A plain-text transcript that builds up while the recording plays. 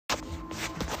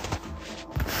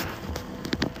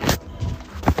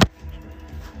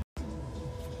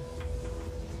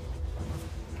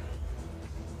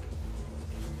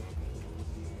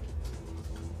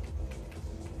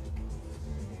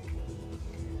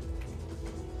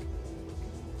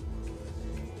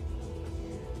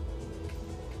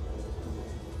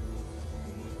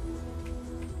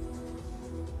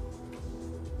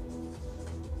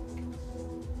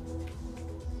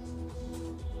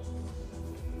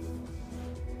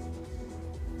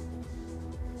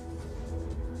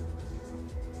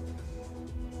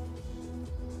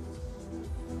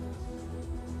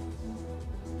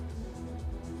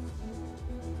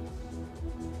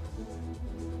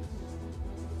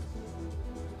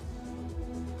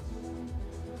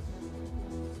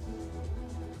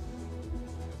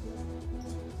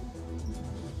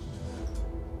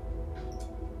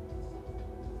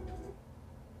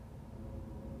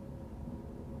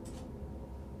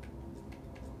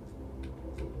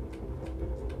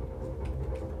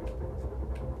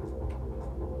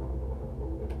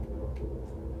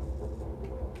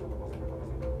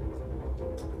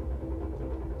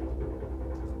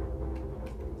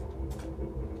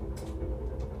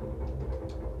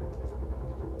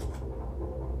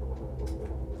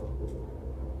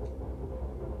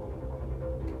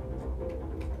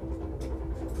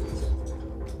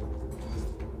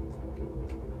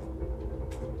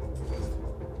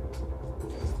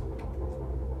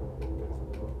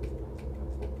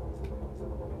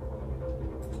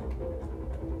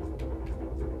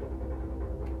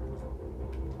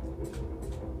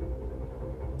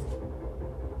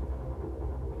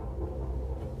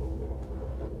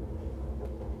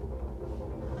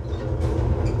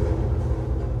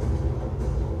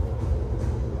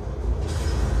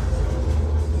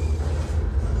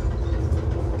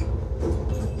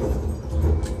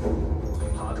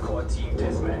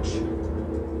match.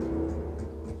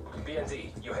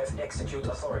 BND, you have execute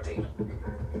authority.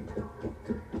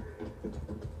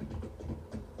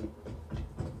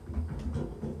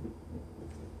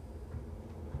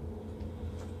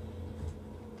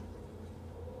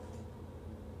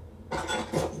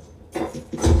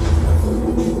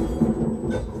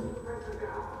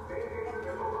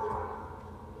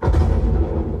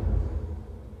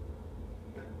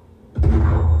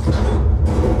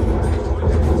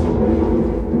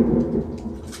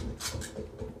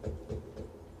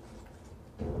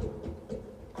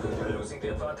 Losing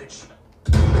the advantage.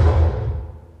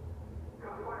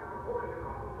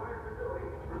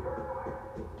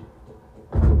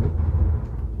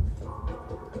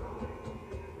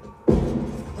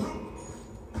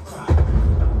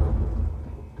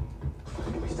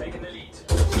 We've taken the lead.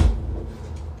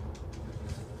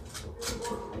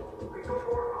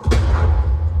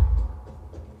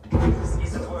 This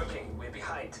isn't working. We're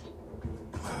behind.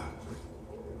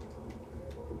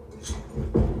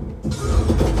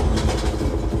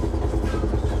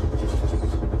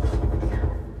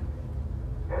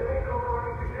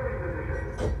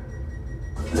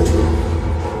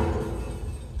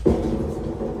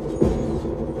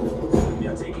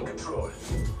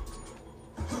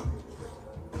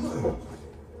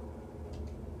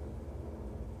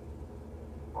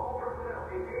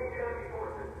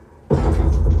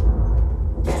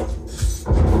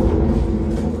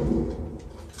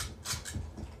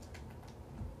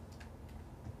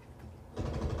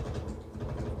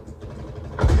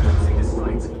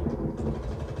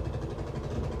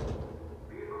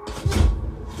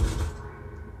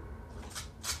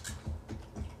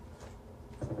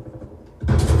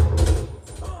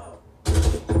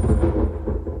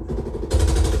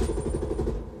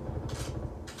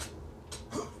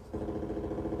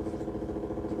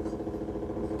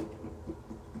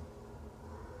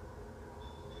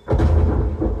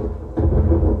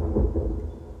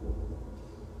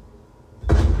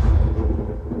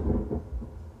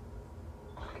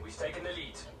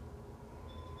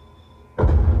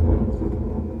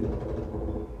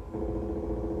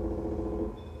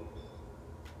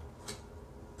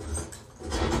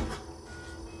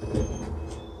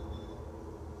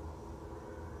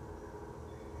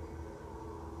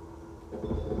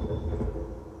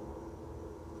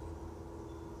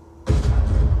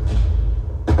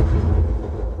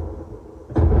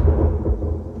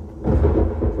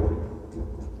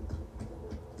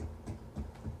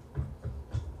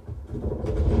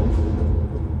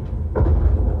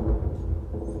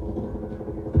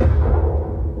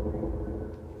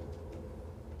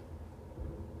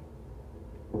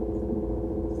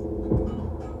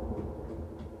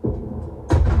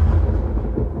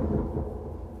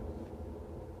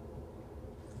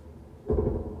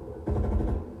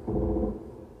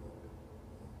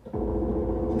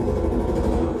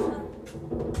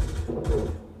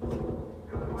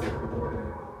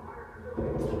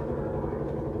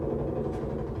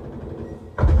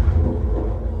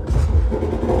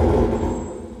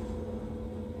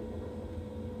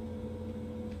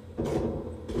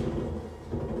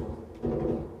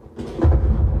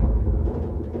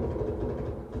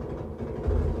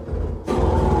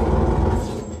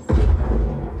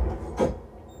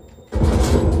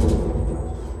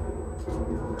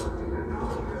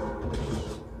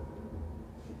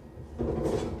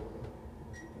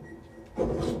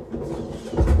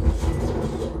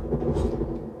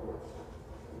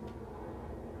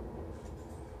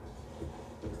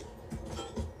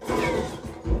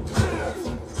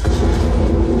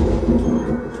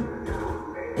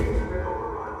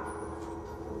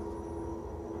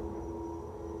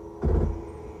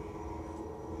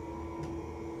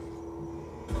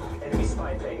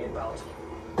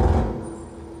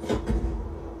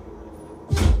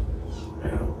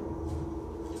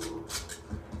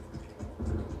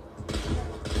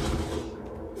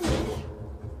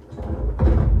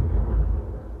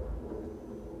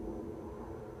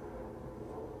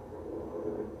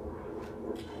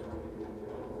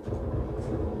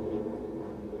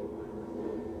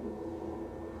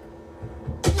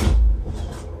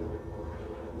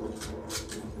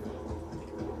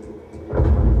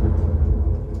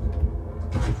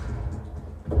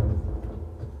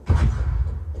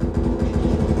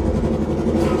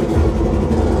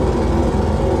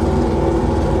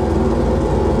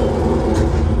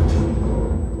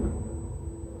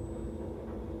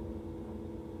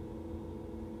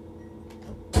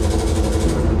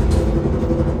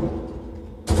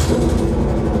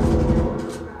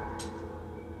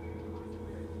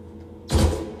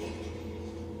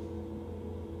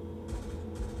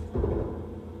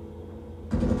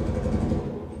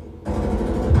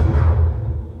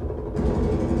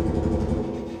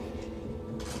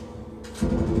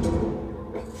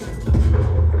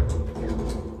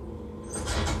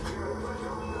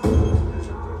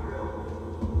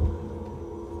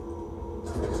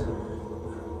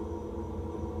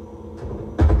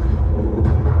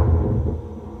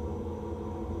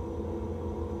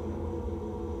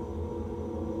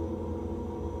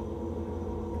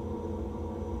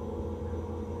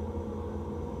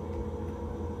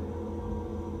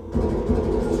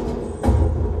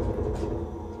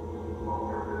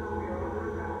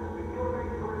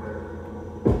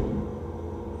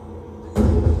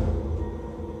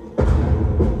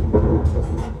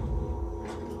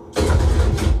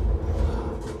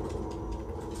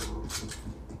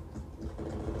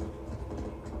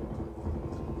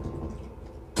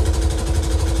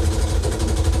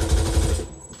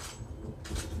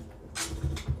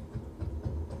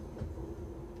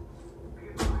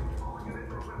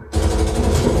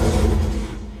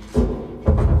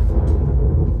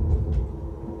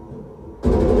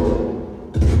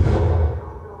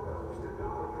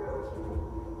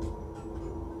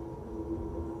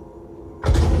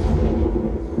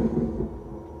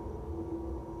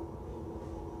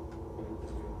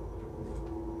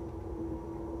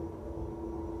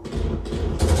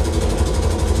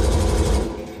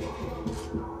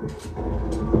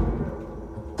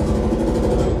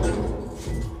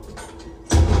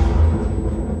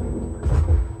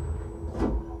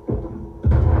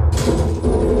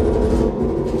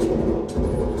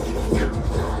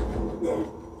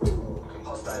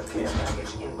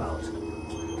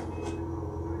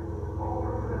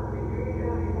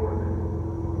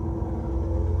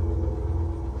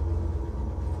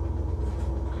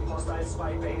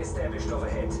 spy plane established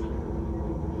overhead.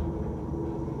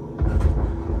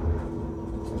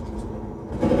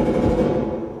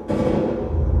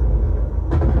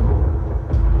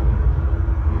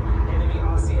 Enemy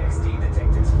RCXD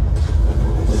detected.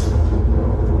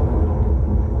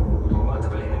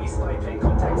 Multiple enemy spy plane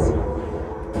contacts.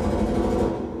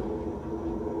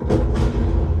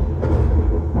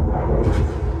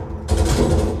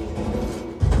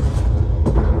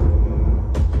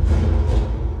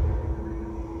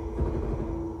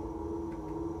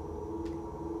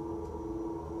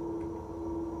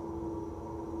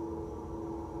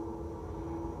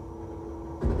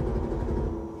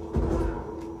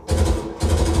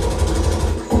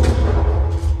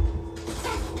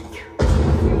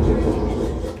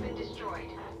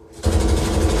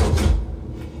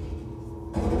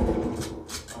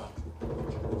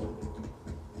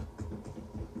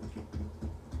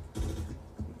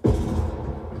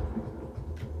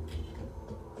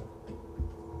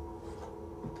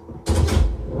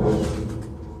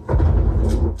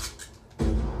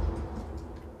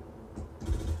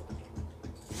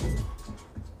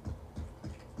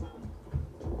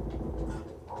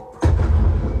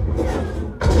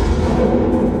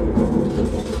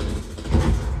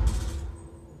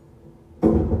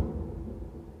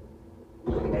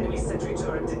 Enemy sentry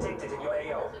turret detected in your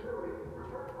AO.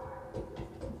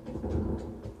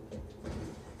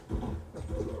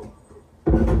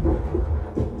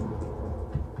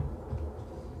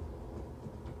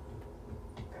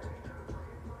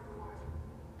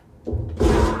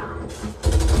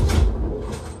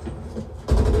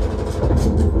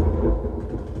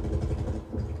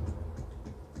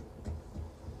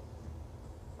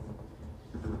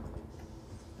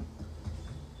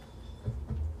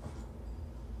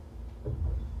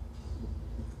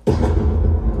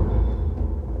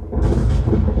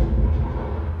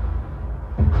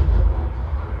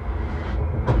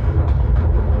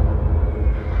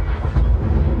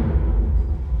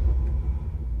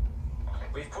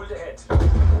 We've pulled ahead.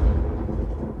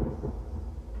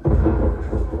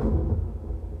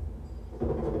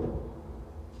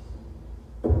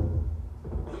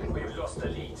 We've lost the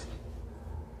lead.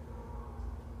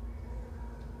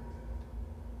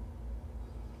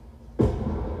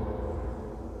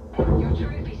 Your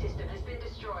trophy system has been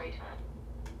destroyed.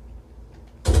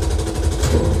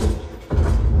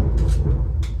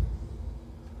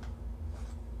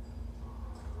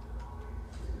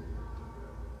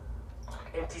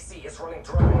 MTC is running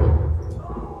dry.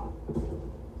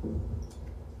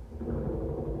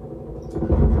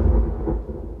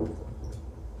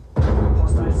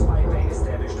 Hostile spy plane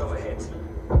established overhead.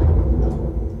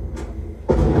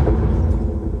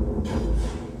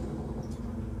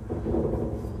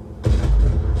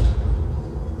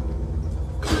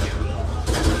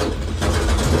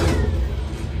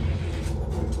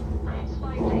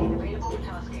 Spy plane available for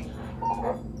tasking.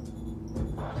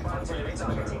 Artillery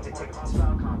targeting detected.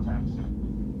 Hostile contacts.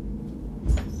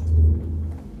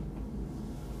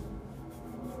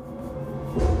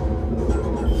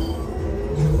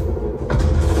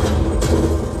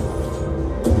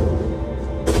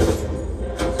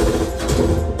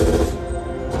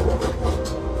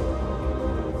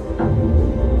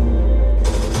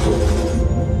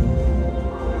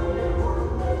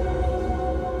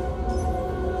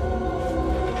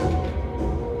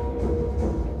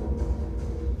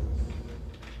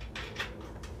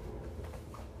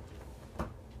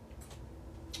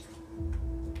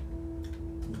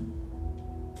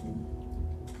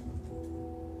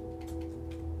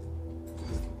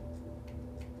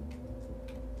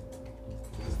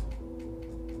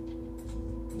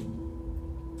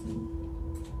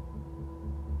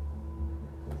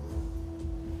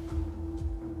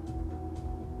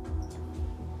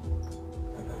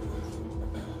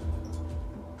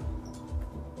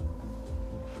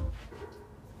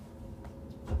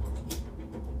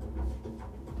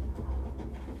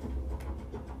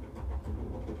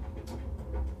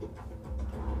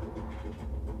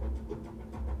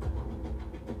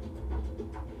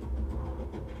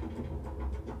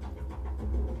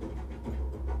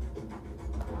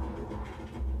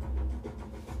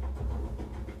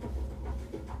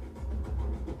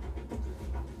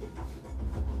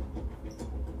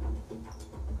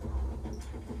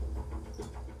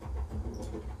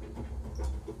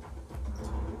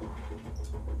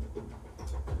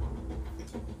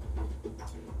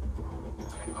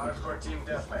 Hardcore Team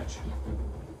Deathmatch.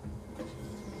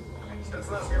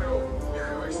 Спецназ ГРУ.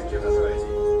 Меховых секретов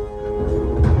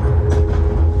России.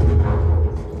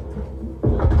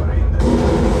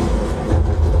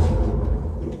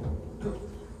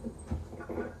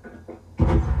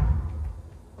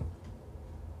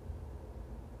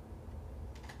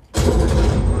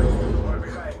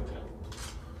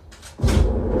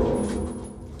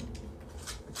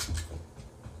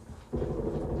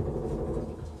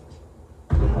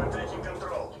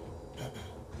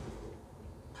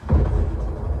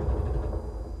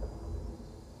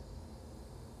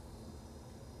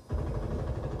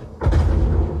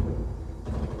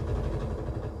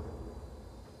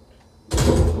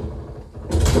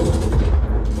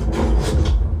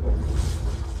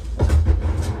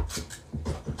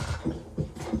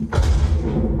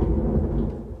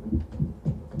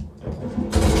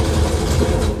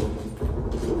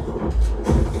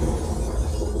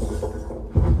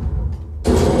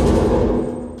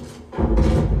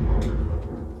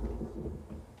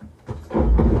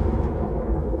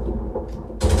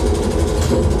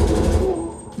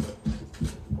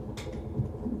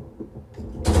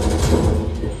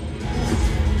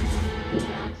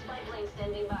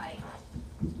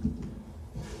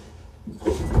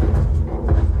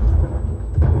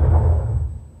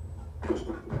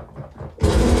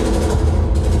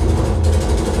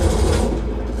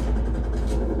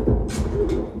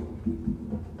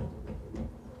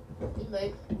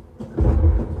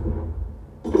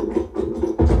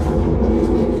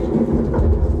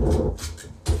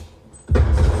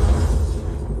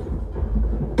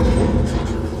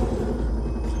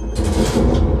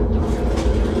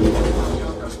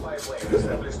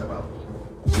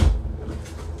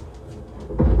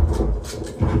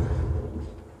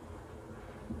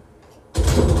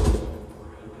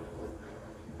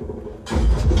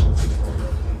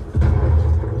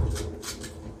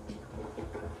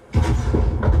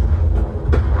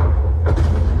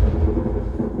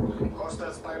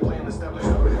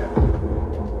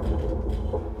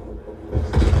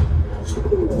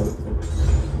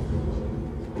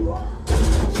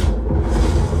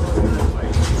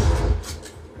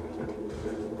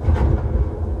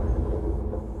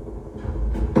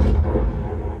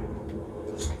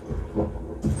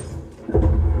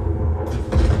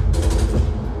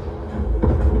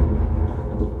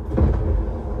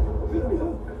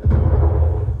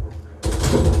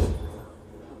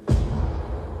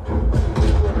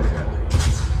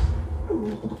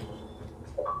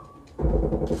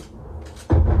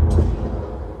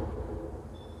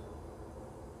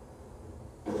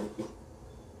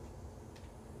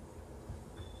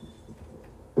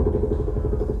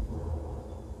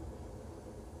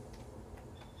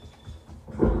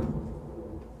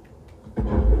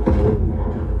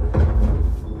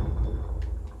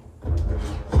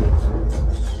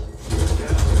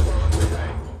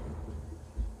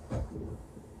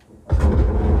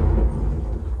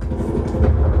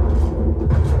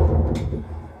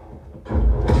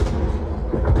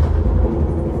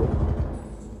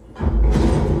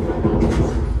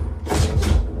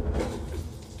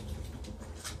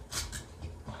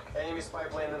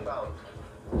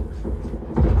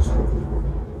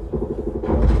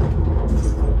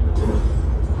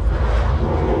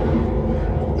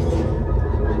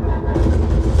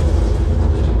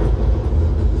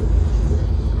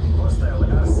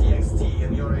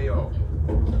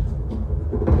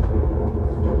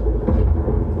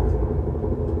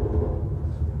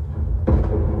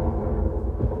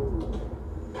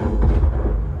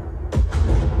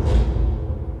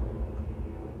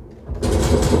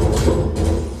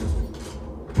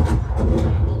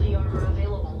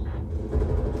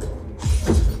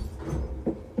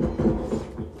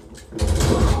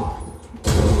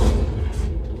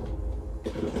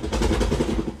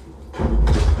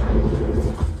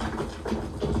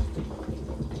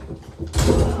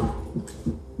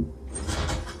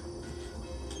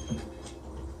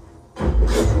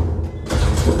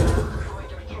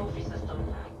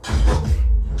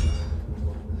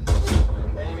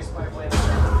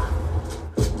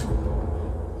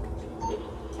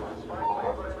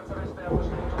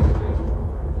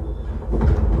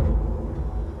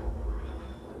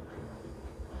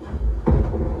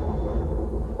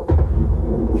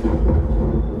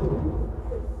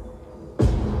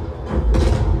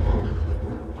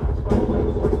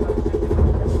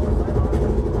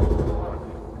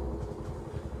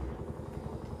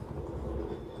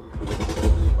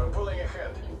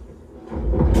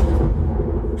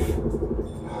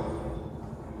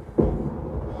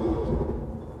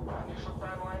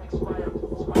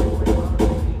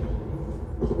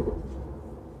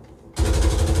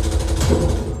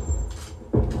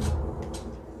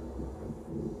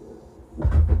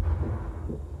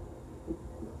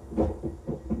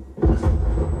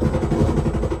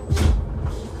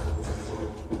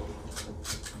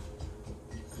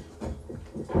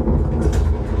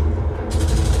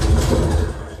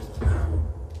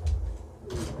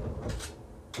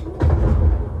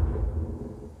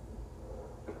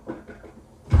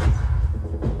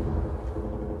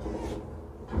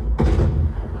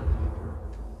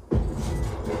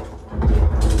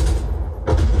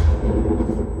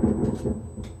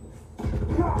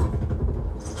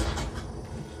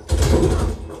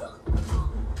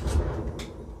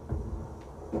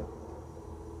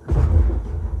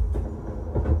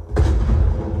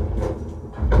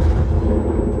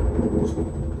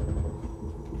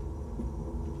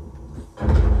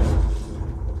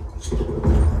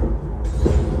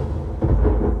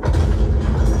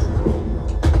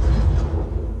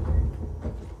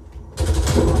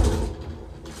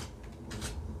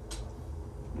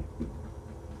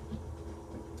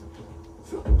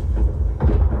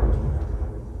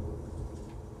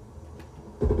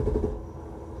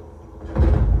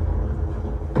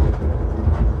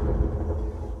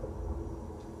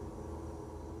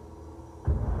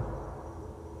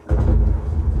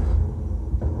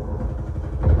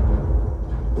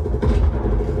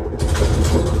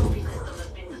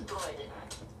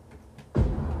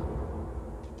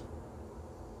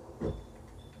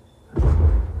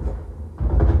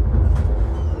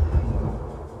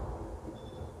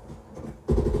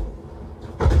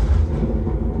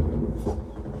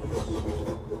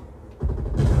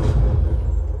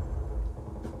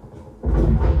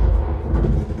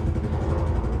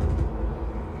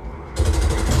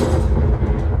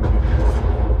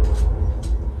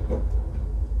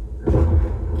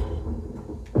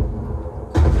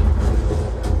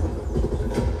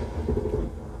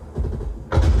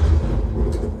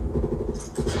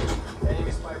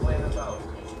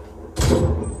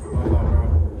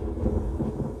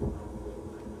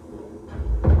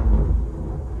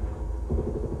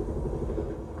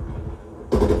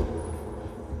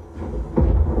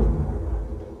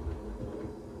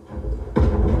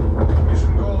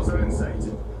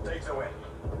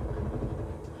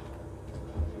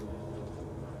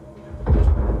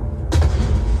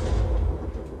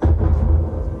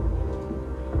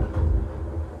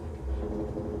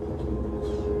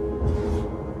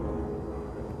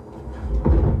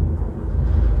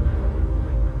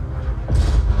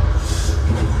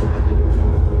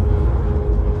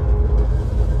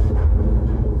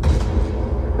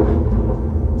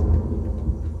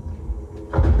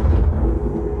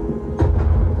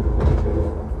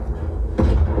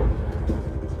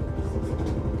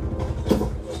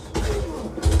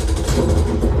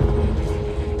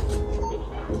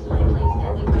 Spy plane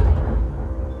standing by.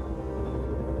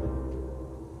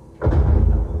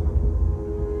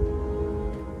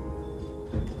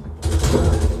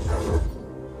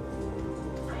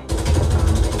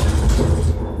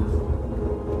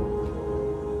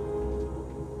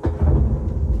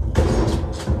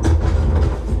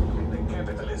 The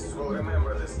capitalists will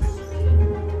remember this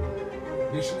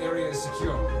defeat. Mission area is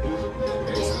secure.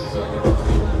 Excellent target.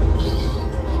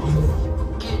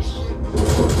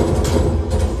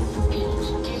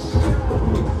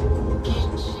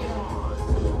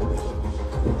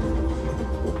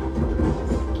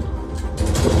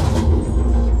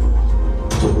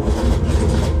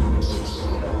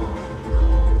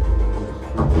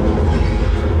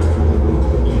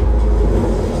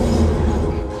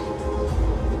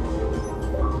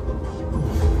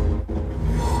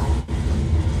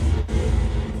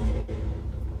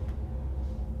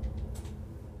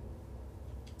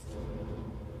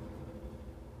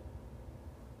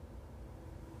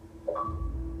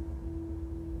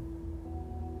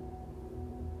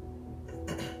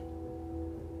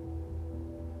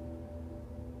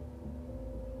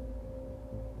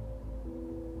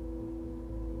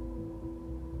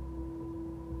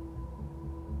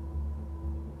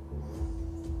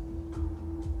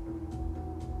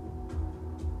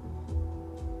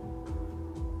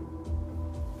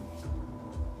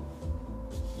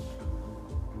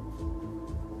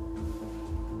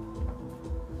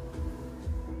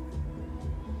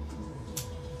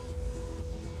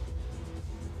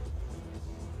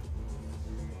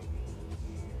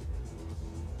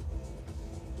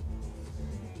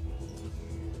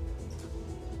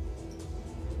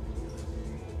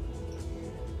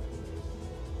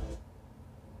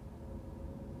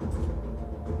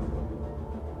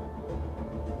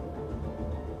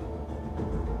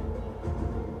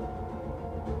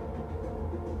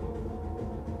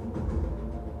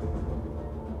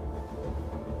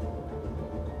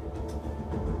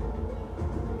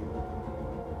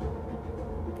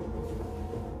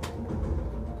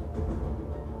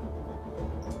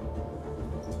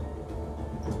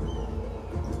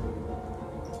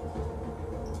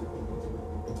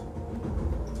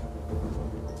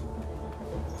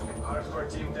 Hardcore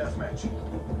Team Deathmatch.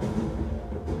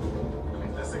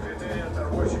 Для секретариата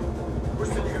рабочих.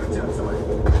 Пусть они гордятся вами.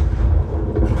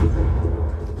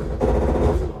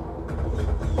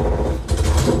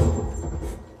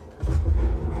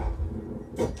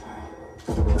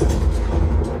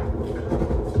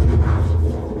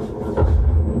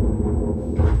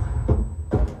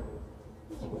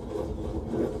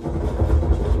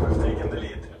 We've taken the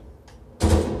lead.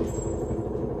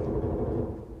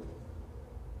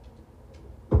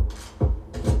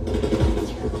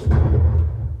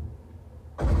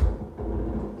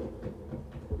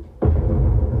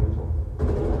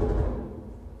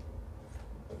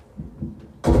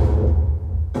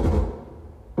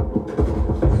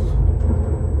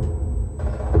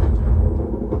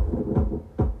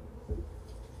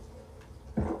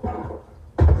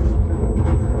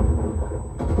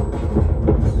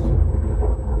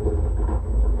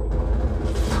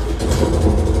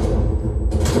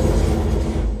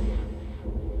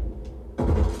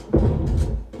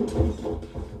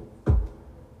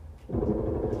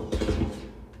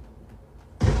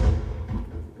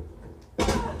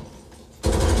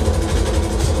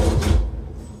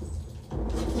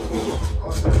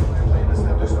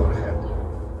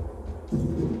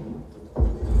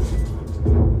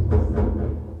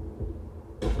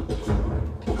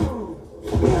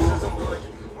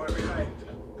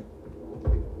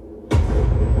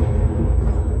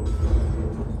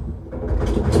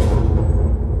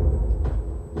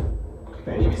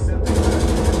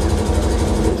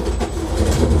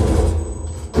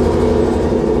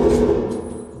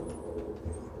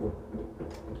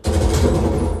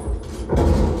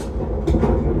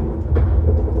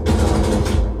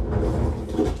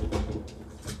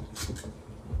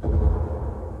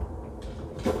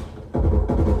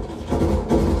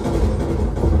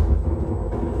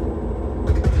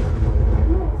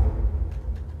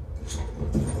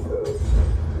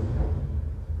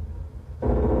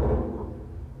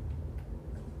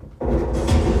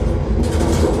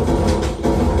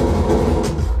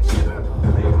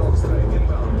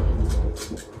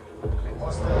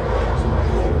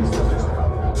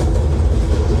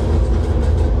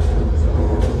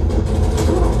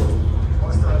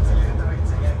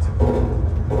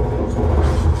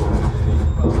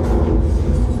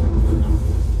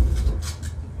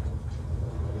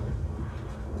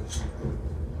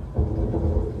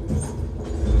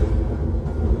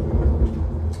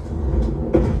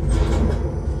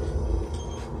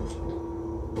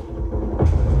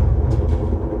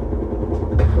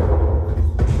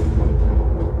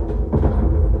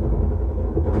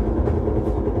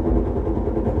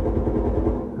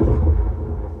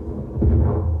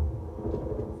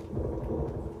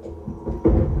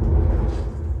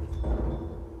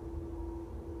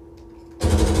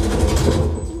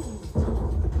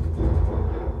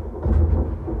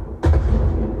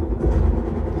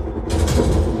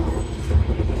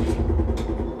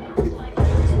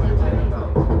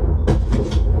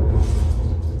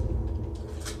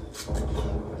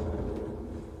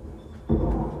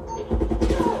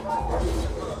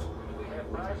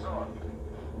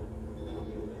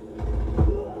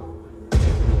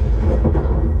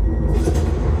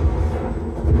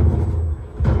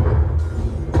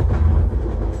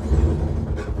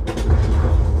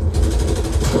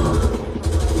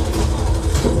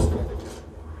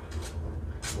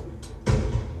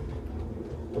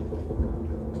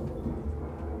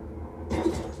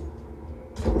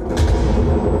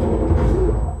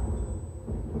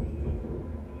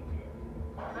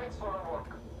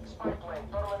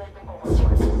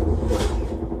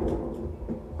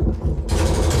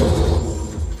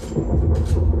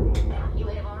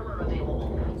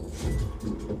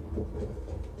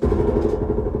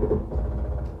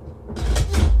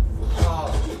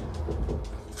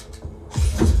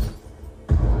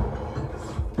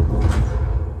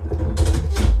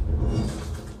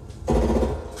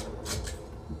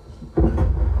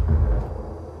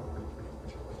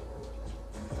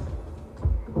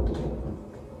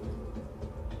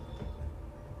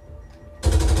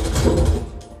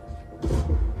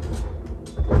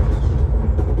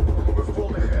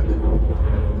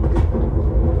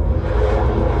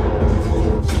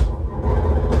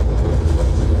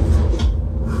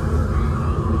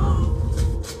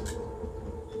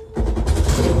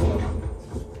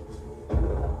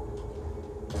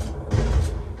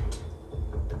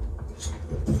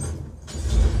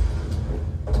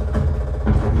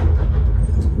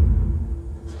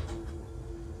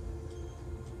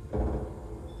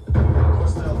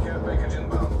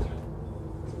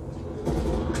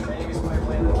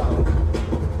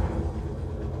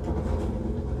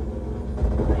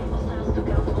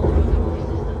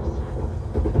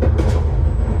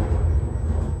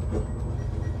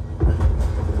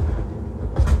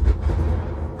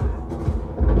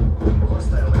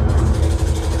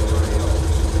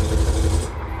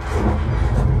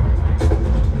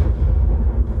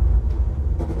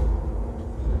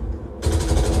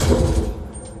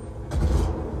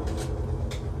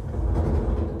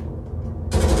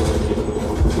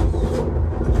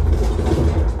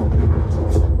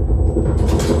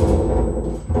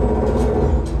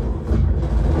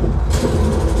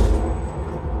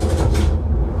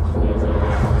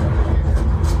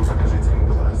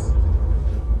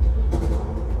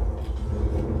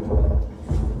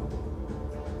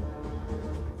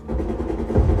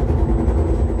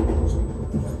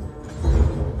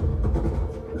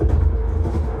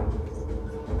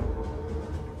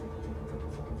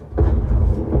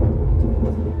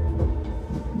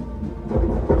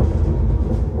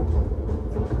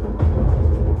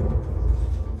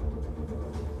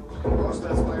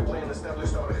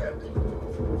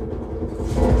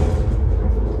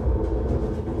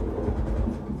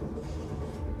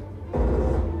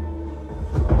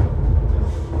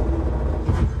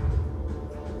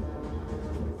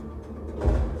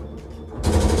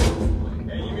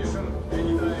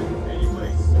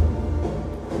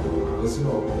 Listen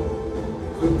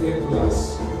up. Contain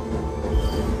glass.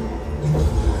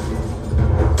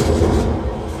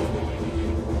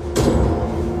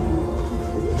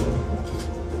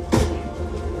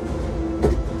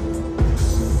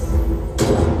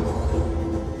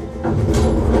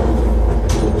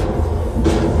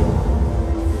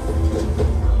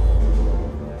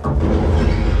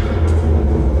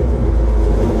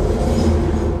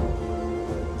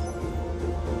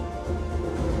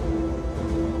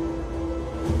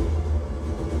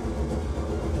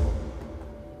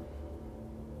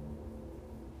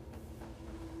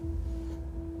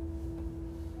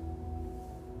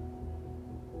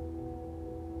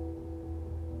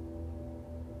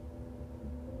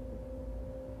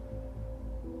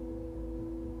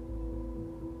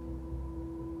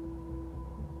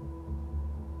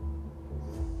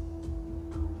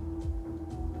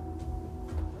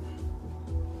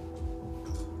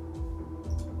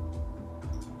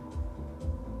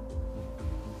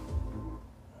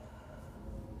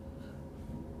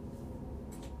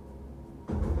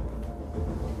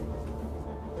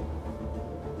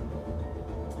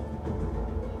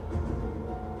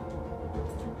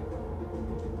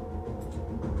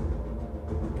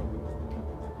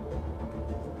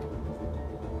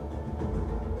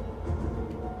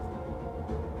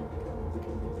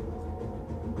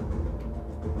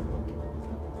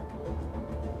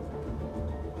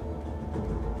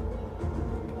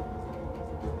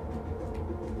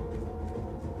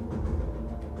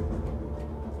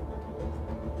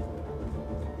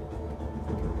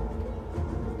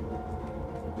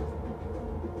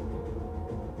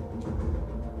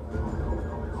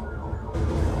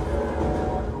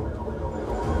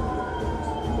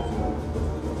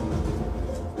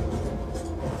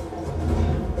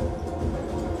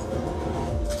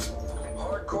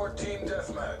 Hardcore team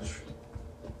deathmatch.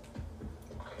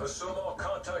 Assume all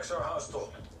contacts are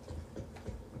hostile.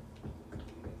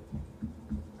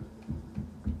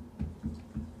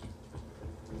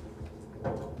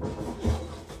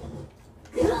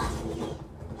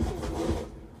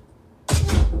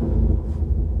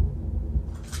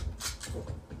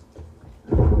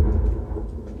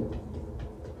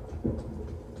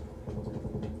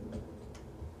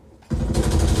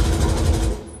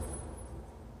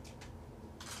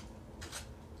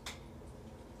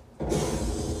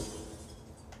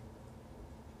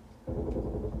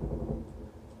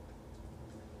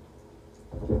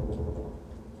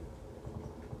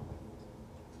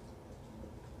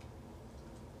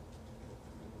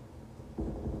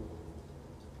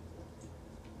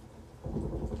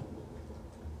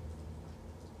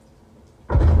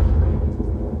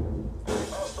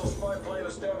 Hostile spy plane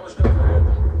established overhead.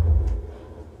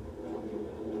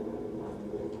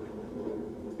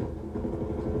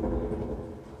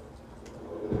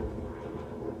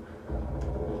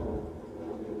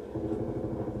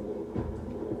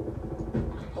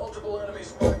 Multiple enemy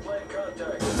spy plane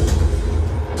contacts.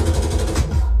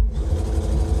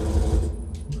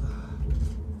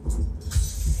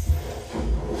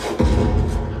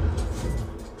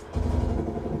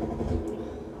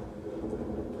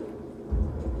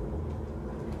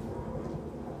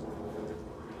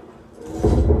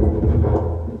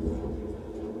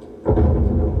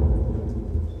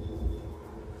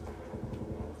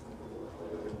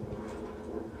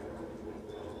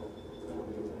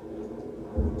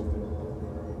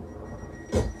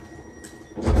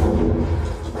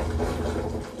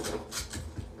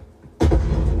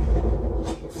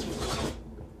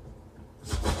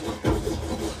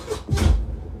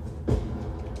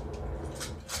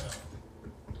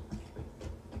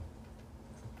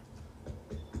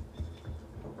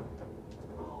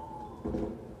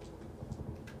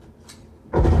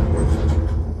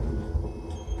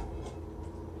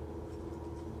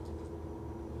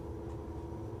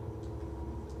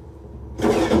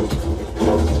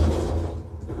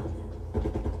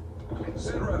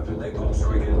 Sitrep, napalm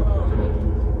strike inbound.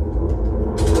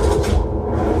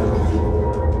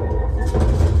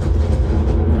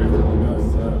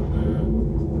 That's that, man.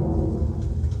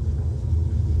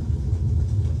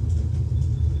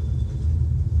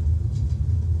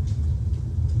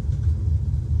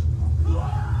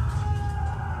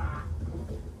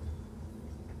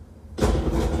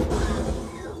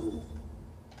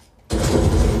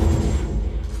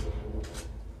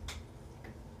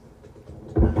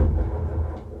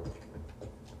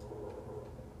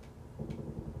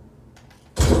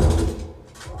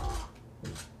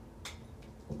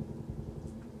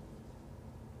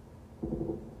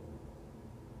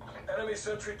 Enemy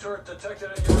sentry turret detected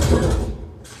in your area.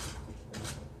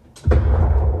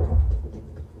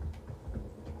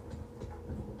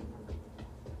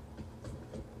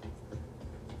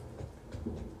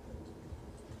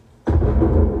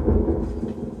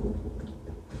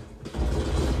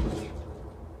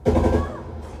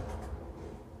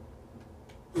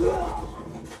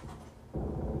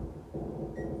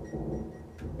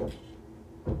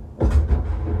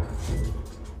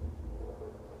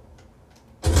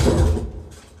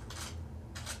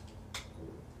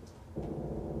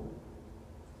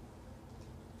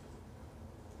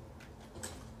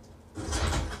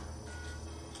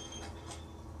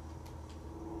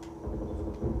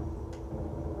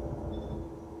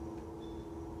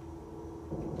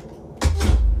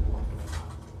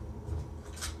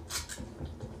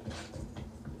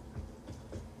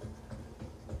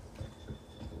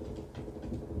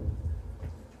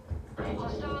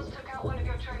 Hostiles took out one of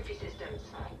your trophy systems.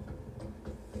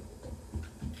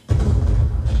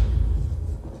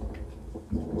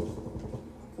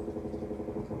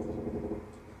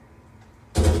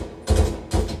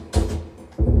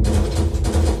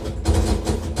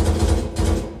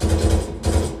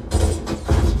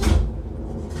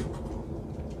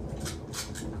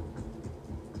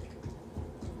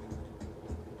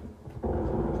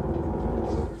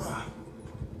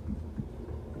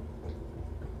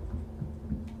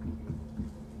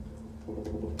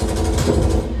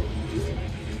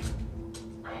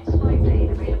 Spy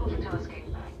plane available for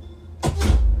tasking.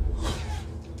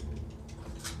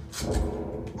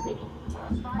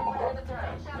 Spyware in the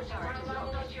threat. Sabotage is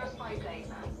rolled onto your spy plane.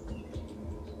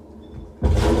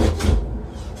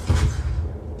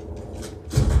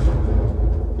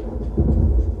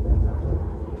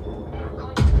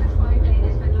 Contact with spy plane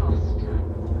has been lost.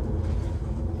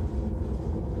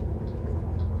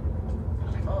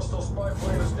 Hostile spy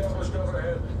plane established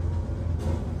overhead.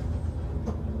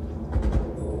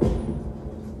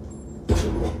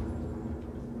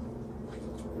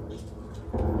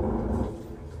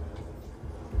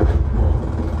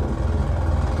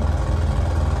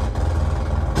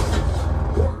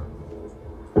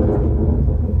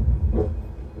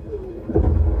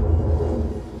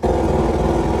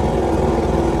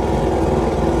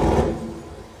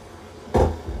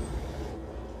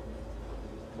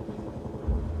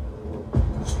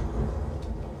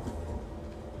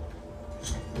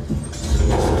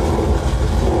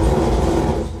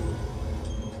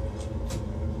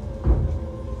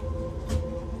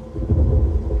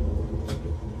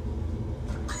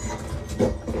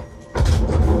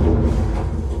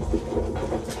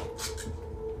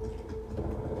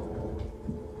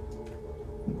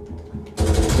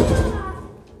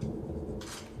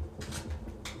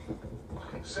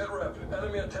 Set rep.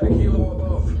 Enemy attack helo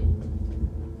above.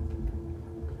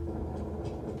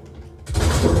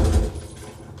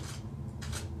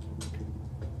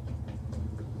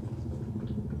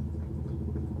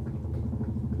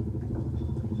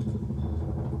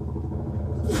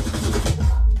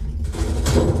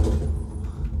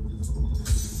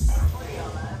 Body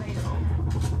armor available.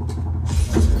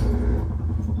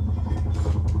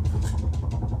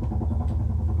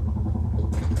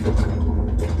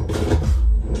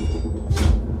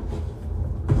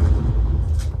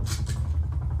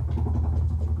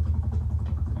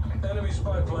 Enemy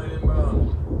spy plane inbound.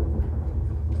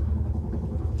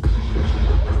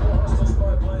 Multiple hostile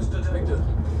spy planes detected.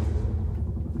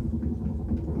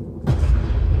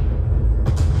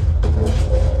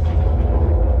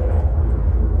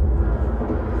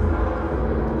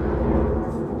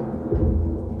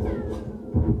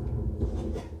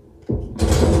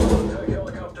 Attack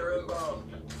helicopter inbound.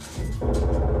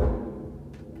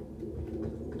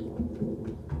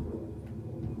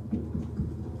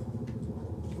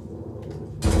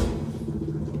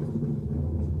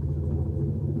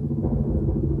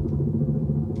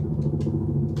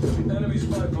 Enemy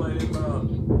spy plane inbound.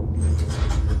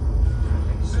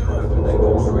 Sit rep.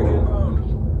 Napalm strike inbound.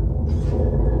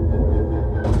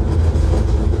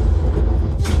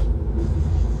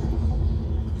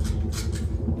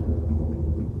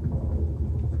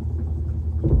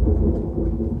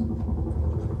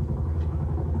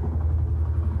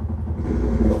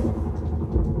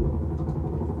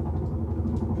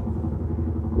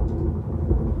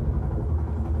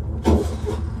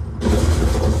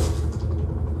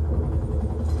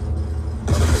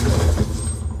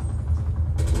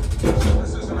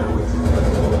 This isn't how we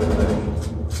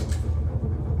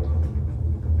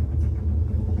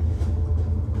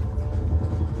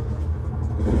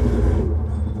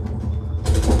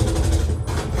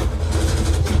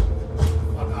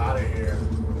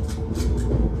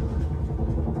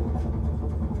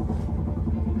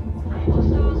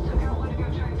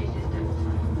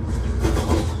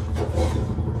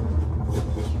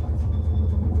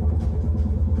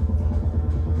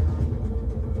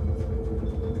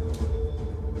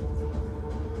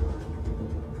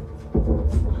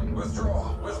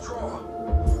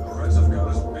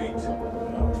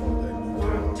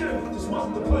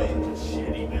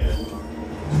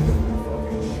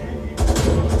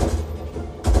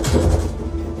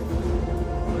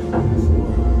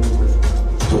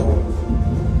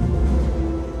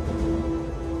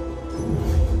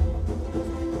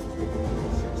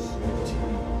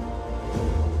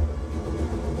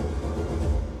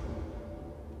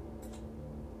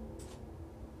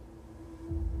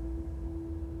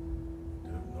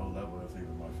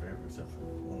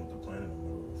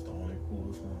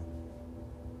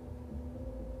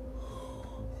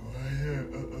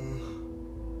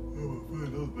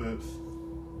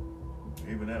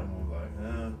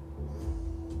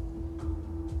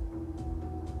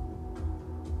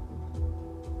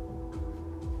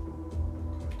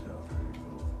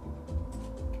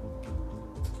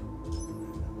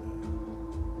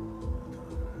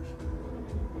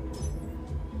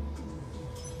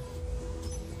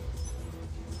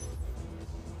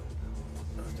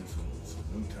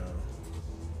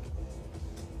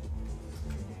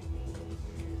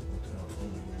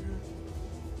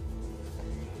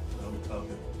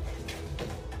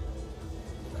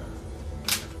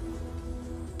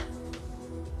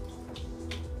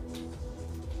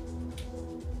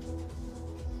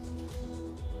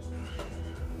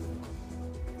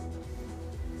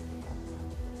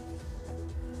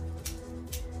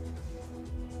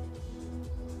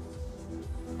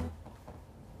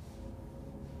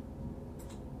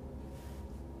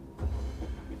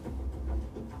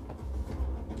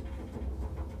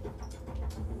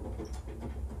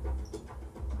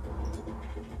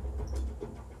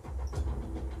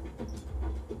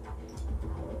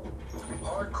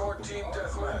Team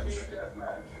deathmatch.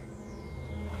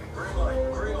 Green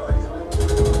light, green light.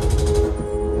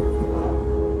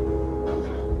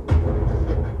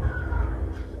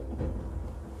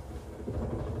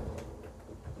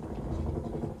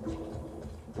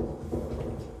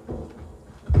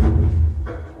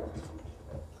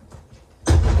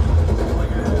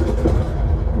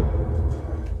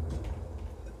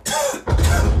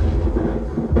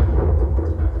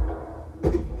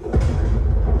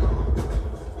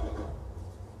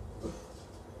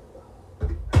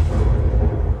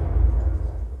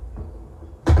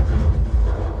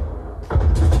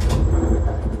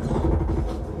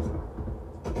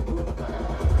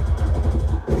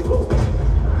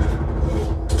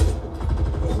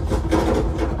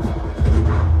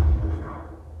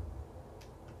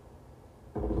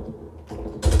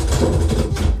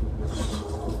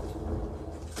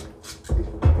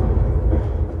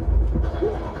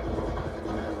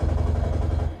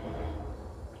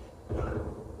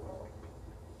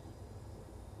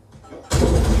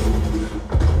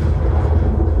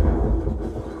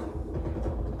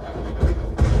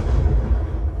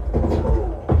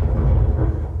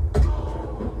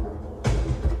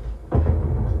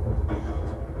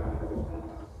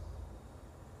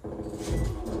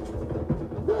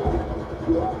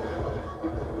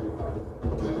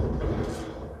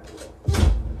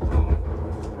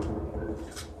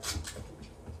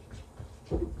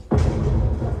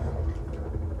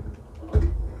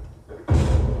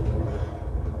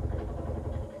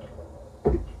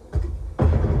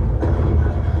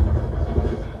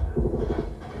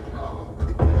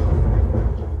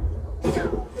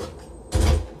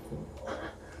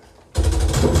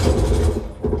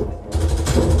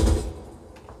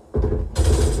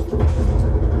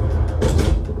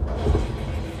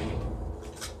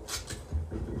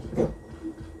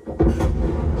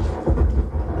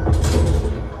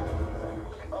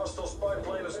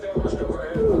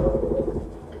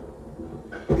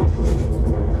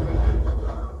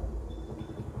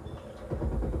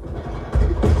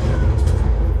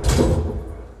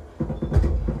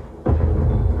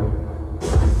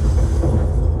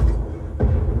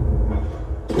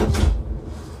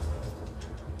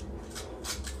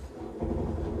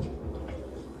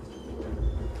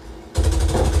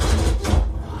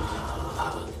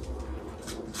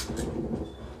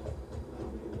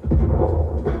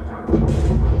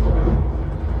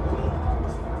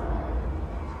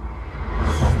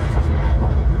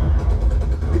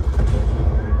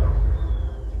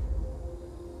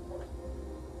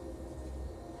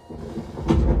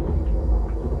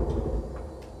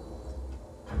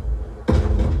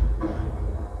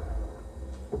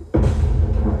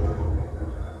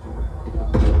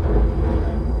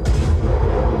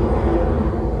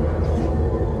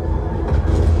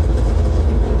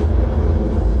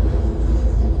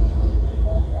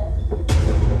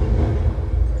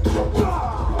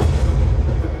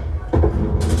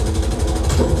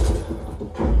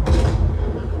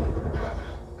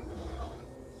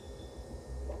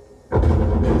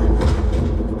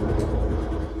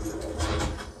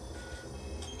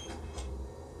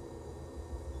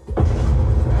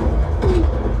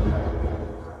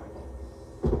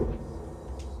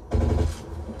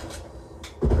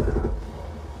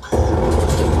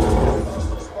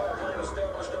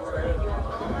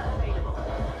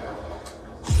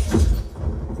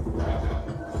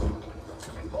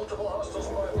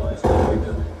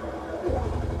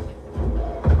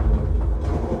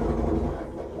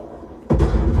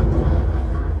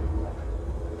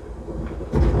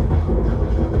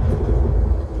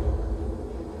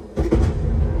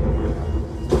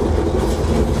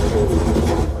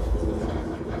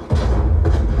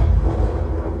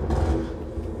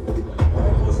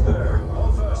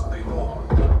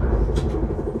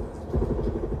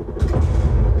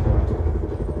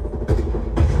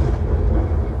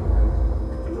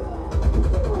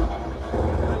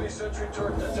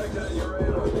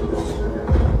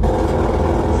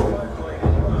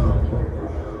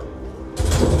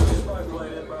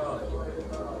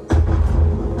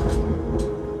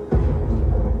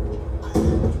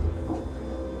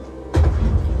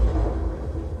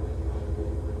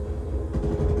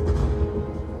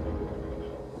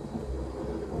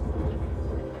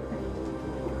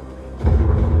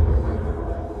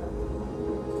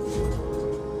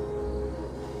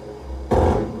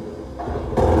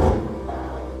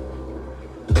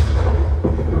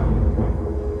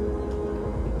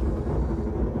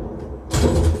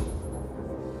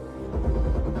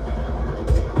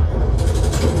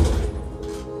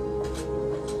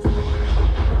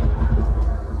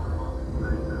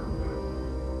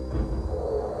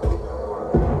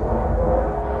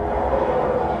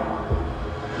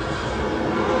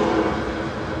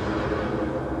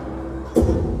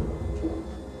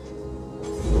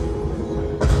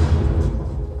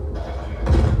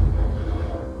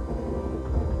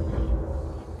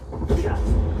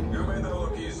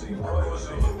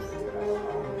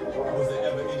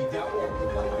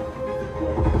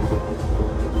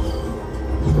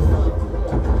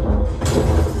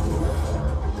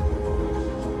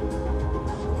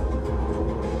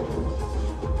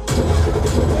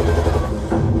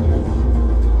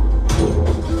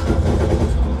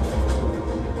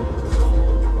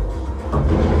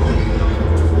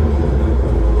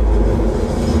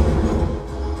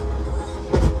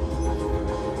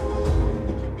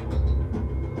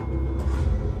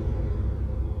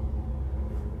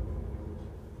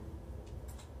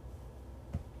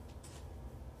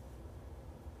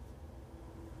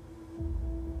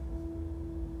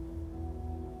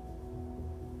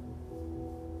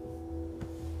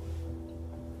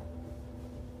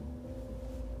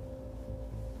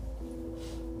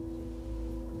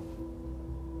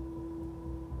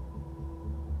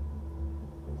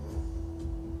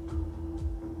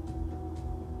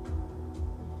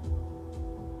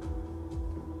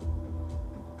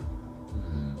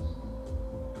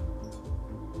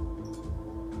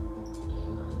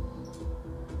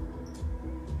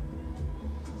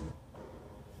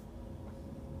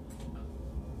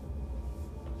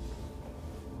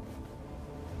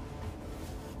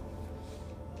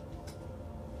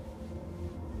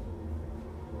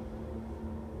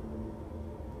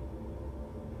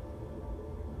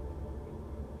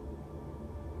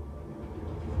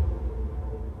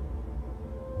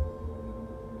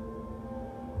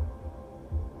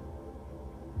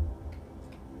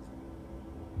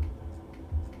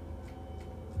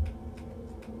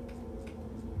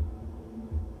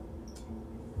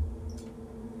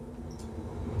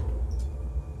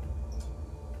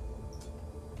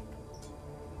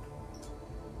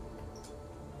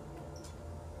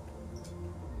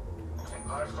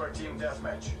 Hardcore team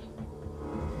deathmatch.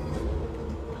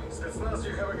 Spetsnaz,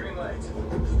 you have a green light.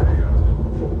 Вперед!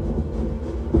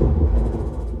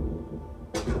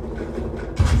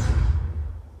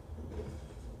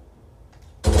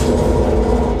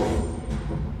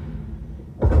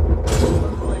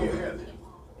 Pulling ahead.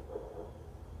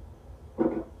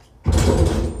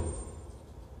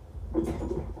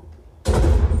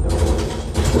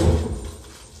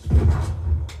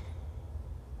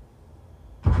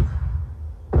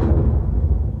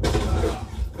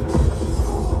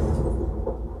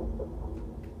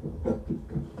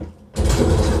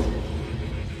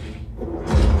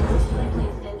 Likely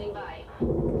standing by.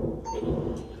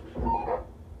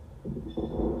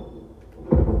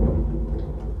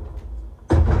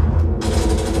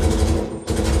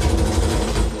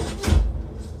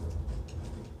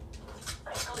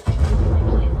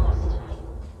 Likely lost.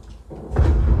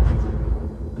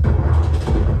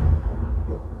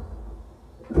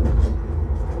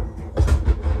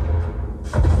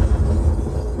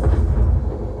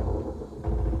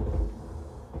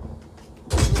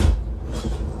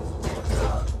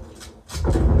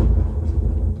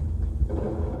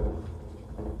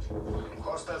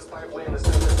 Hostile spy plane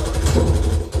established on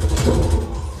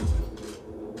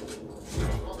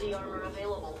All the armor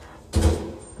available.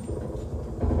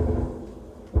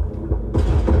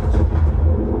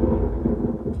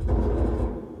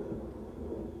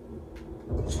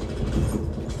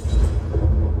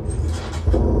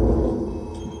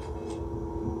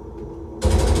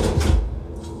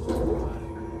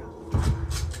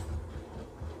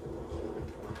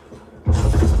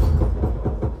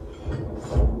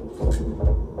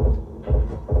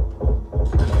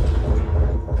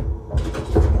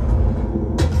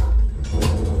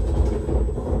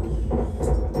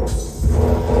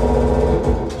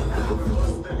 We've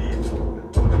lost the lead.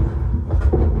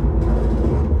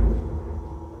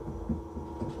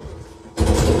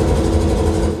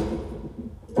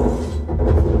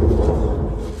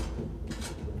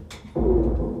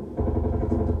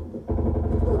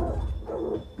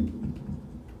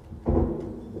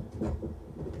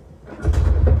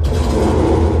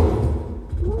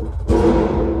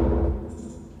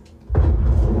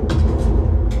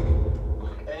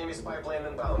 Enemy spy plane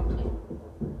inbound.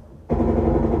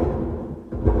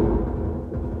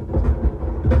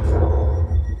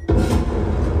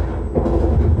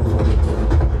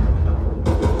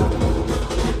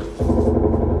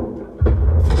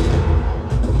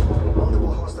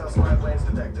 Multiple hostile spy planes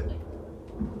detected.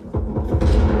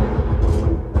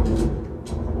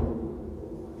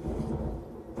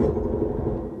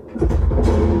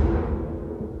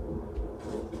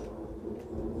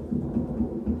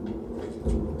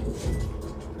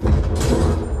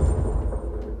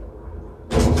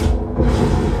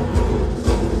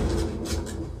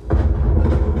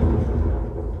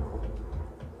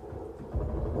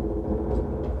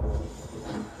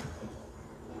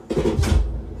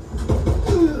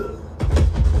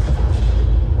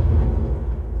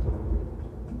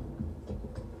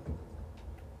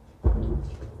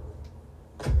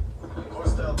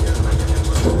 Hostile care package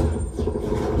inbound.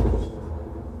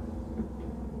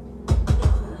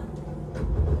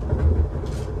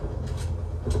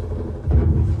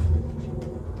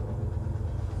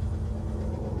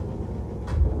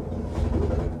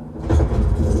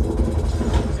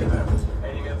 See that?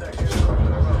 Enemy attack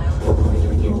helicopter around.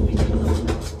 Enemy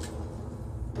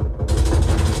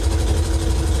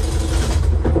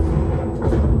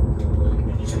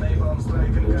napalm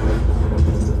strike incoming.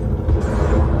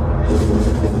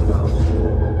 Enemy inbound.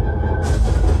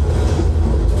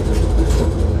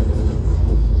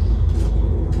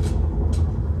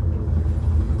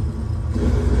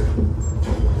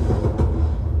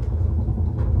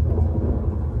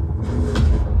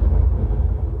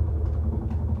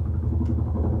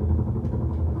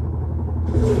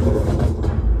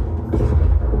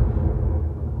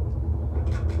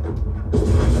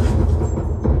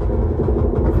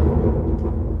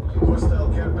 Hostile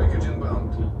care package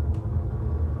inbound.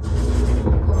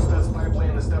 Hostile spy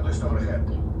plane established overhead.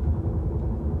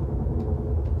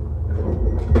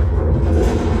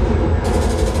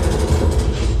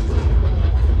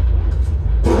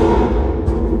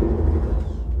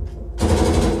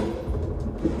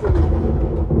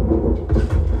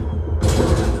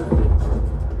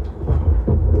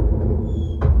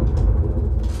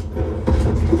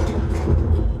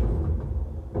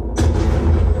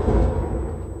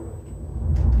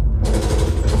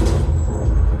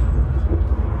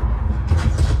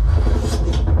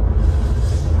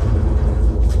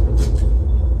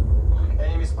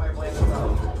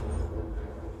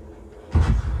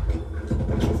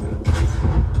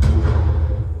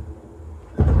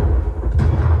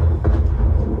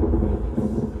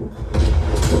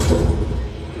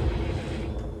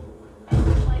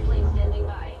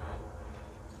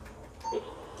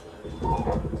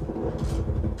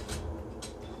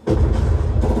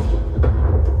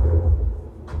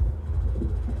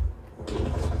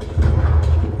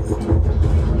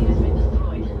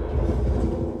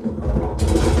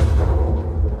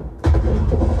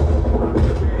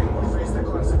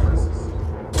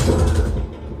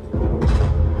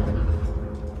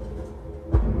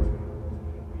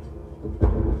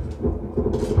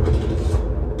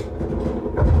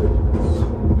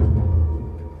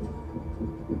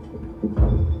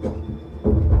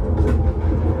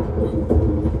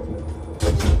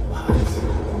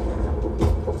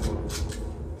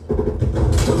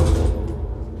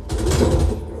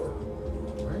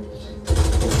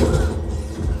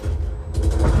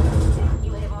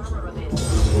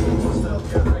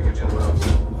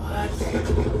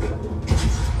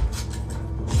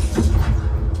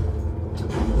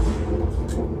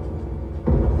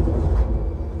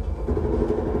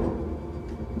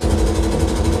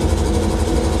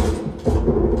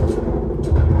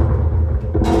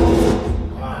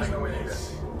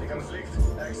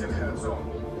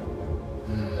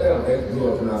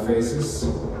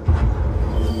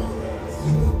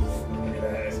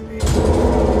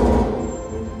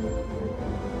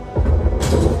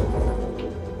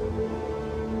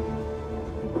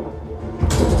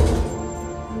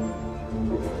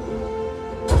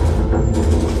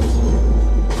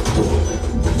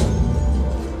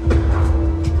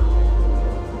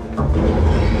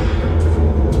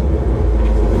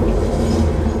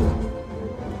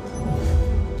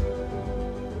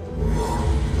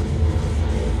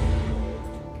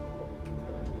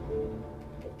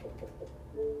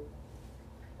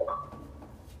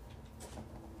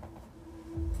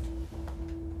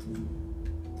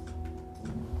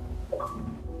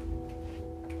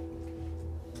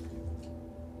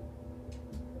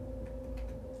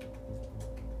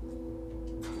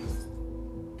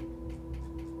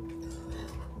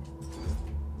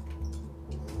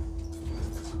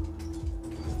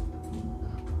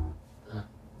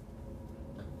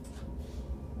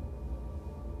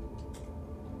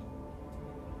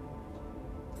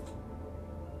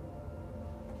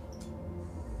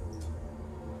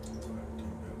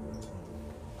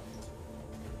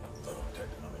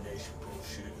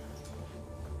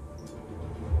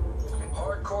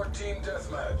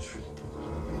 deathmatch.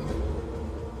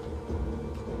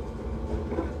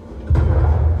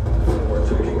 We're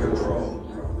taking control.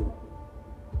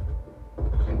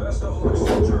 Best of luck,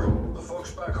 soldier. The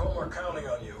folks back home are counting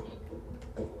on you.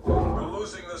 We're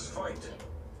losing this fight.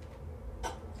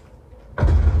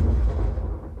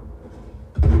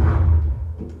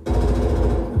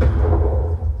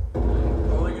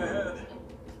 Pulling ahead.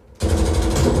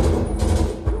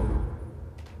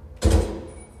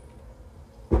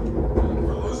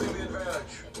 We're losing the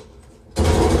advantage.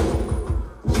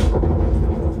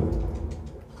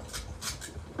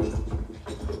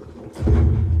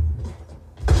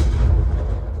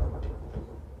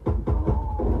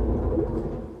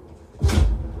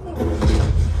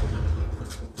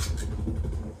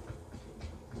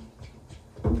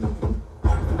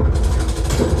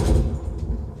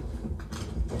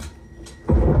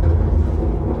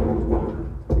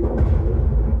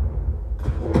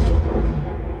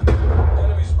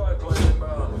 Enemy spy plane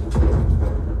inbound.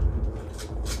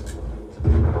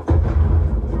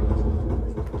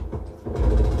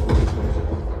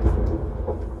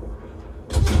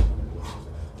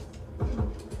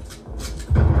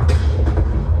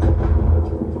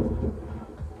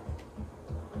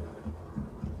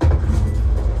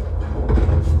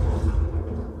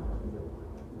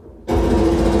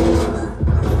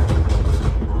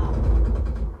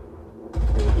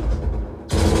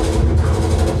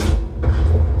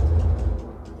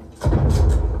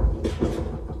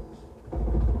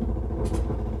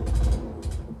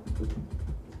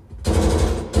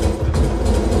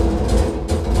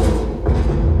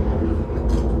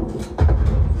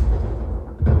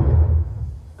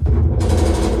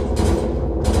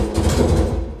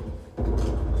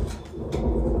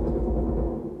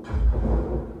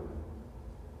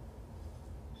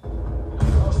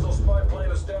 Hostile spy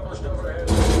plane established overhead.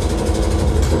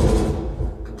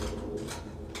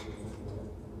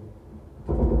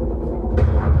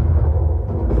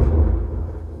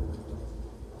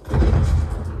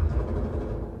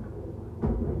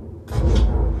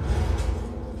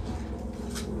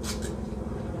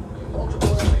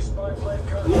 Multiple enemy spy plane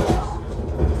contacts.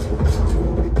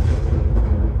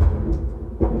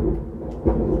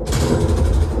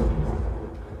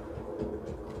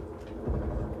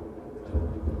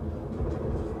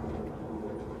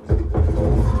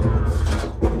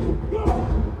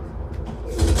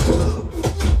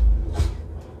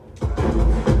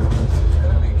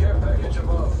 Enemy care package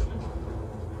above.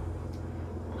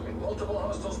 Multiple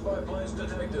hostile spy planes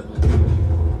detected.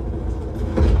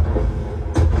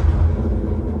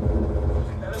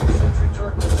 Enemy sentry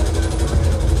turret detected in your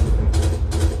area.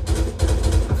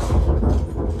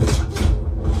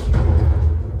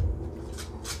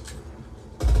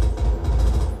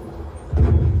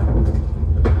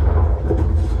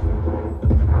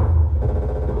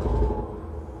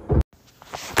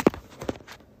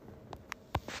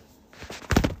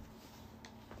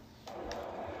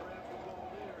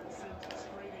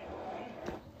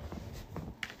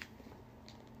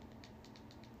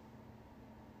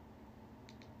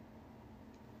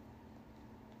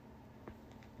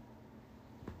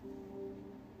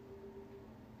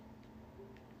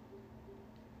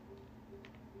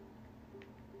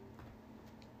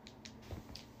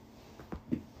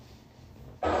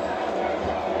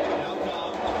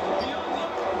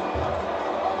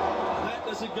 That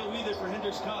doesn't go either for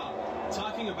Hendrix Cobb.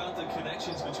 Talking about the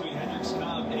connections between Hendrix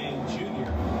Cobb and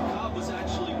Junior. Cobb was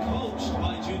actually coached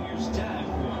by Junior's dad.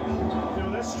 You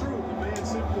know, that's true. The man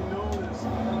simply known as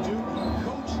Duke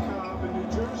coached Cobb in New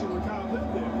Jersey when Cobb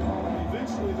lived there.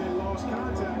 Eventually, they lost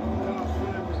contact when Cobb's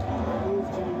family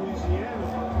moved to Louisiana.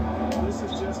 This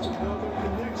is just another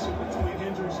connection between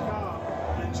Hendrix Cobb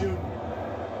and Junior.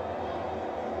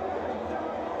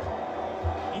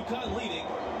 UConn leading.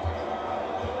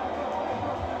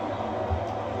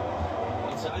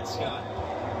 Inside Scott.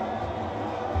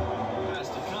 Pass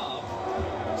to Cobb.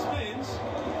 Spins.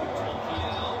 12 feet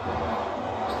out.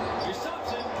 Here's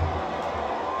Thompson.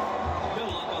 No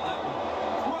luck on that one.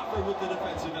 Crawford with the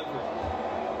defensive effort.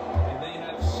 And they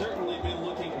have certainly been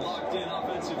looking locked in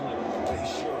offensively. They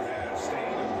sure have.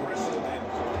 Staying aggressive and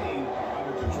playing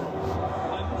under control.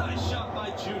 A nice shot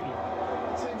by Junior.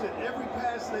 Seems that every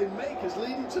pass they make is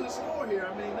leading to the score here.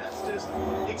 I mean, that's just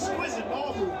exquisite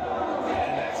ball movement.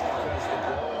 And that's because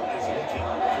the ball is looking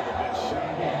for the best shot.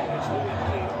 It's really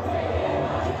paid off.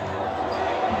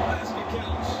 Basket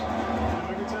counts.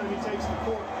 Every time he takes the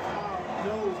court, Cobb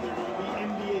knows there are going to be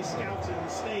NBA scouts in the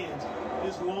stands.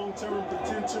 His long-term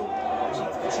potential is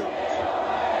off the charts.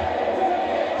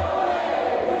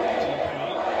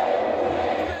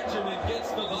 Benjamin gets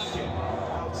the bucket.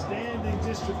 Outstanding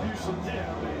distribution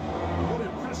there, man. What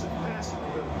impressive passing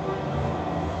ability.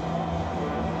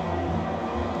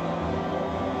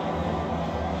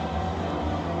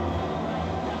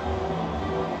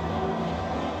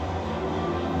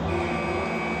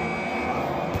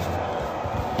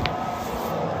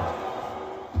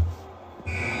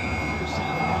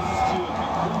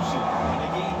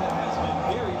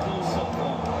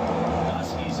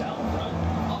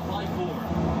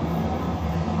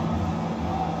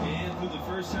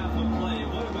 First half of play.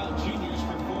 What about Junior's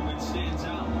performance stands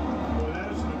out? Well,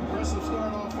 that is an impressive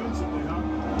start offensively, huh?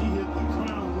 He hit the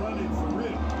ground running for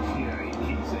real. Yeah,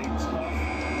 he's a tough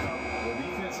cover. The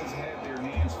defense has had their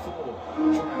hands full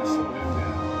trying to slow him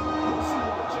down. We'll see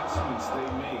what adjustments they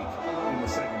make in the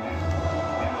second half.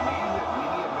 And a name that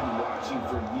many have been watching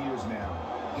for years now,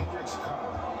 Hendrix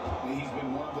Cobb. He's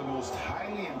been one of the most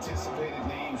highly anticipated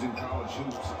names in college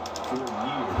hoops for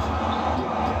years. You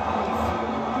definitely feel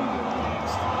he'll be the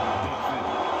next big thing.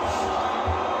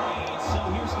 And so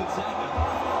here's Gonzaga.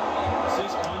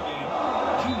 6-point game.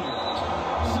 Junior.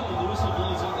 So the whistle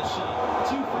blows on the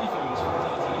shot. 2 free throws from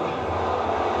Dante Hill.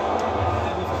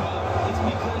 And with Cobb, it's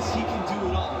because he can do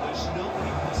it all. There's no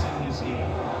weakness in his game.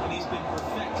 And he's been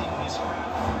perfecting his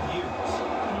craft for years.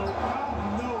 You know, Cobb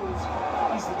knows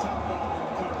he's the top dog in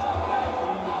the country.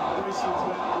 He embraces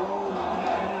that role and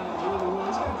that man really well.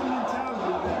 He's got the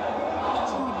mentality that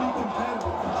he's going to be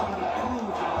competitive and try to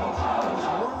prove that he's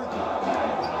worthy of that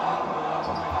number 1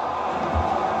 rank.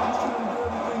 He's trying to do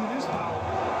everything in his power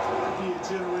to be a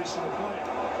generational player.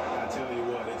 I tell you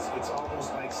what, it's almost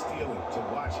like stealing to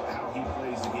watch how he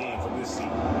plays the game from this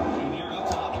seat. Junior up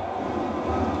top.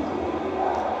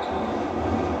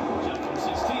 Jump from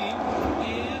 16.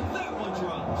 And that one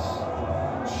drops.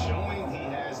 Showing he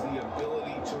has the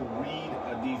ability to read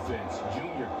a defense.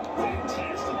 Junior,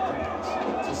 fantastic pass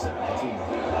to set up the team.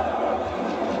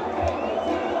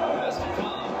 Pass to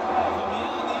Cobb from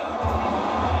beyond the arc.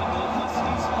 And the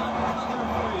Huskies another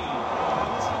 3.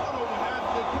 It's well over half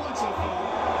their points so far.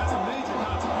 That's a major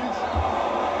contribution.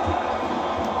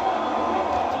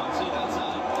 Thompson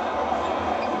outside.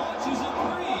 Launches a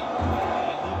 3.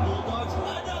 And the Bulldogs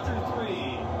another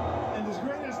 3. And as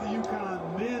great as the UConn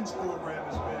men's program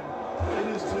has been, it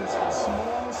is just a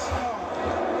small star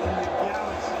in the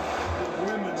galaxy of the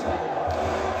women's program.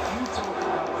 You talk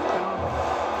about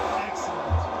dominance,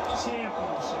 excellence,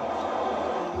 championship,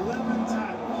 11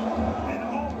 titles, and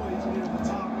always near the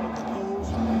top of the polls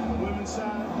on the women's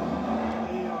side.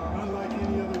 They are unlike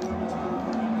any other women's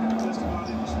program just about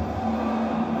in the sport.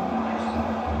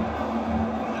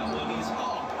 That one is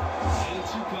off. And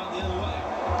it's UConn the other way.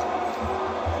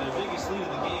 Their biggest lead of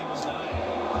the game was 9.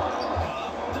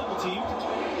 Cobb double teamed.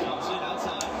 Thompson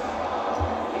outside.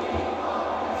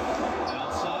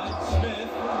 Outside.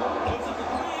 Smith puts up the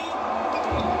 3.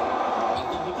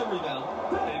 Butler with the rebound.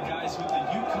 And guys, with the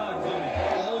UConn winning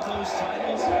all those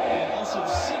titles and also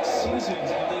 6 seasons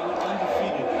when they were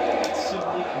undefeated, it's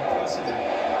simply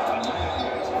unprecedented. American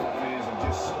basketball fans are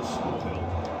just so spoiled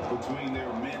between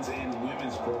their men's and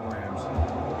women's programs.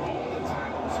 All the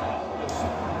titles, all the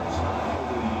stars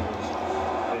over the years.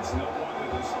 It's no wonder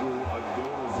the school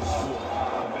adores the sport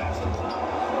of basketball.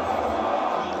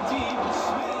 From deep,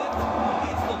 Smith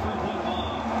hits the 3-point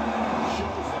bomb.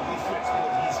 Shows the defense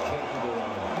what he's capable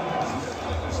of. Smith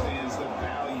understands the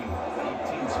value of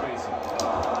team spacing.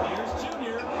 Here's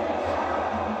Junior.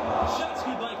 Shots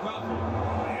good by Crawford.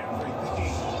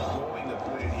 Everything going to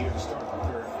plan here to start the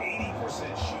third.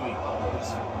 80% shooting. This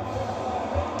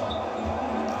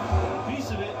Piece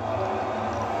of it.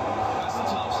 Pass to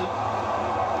Thompson.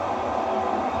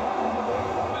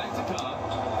 Back to Cobb.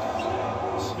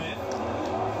 Smith.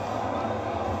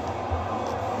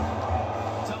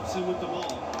 Thompson with the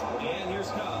ball. And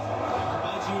here's Cobb. Covered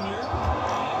by Junior.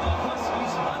 And the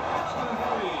Huskies another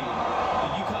 3. The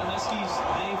UConn Huskies,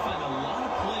 they find a lot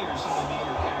of players from the New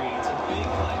York area. It's a big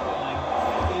pipeline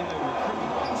in their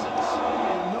recruiting process.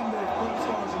 A number of club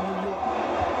stars in New York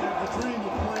have the dream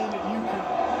of playing at UConn.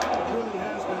 It really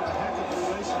has been a heck of a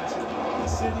relationship. The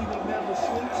city that never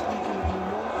sleeps, speaking of New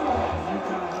York, and the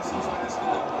UConn Huskies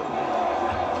basketball program.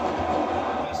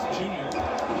 Pass to Junior.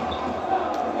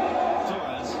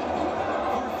 Torres.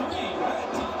 For 3. Red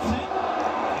Thompson.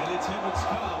 And it's Hendrix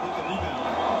Cobb with the rebound.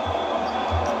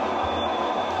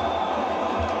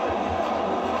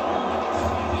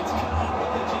 And it's Cobb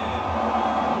with the jam.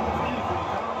 If anything,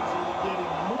 Cobb is only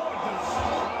getting more done.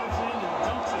 Drives in and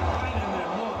dumps it right in their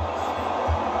mouth.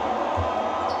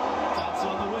 Thompson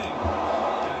on the wing.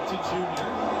 Back to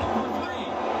Junior.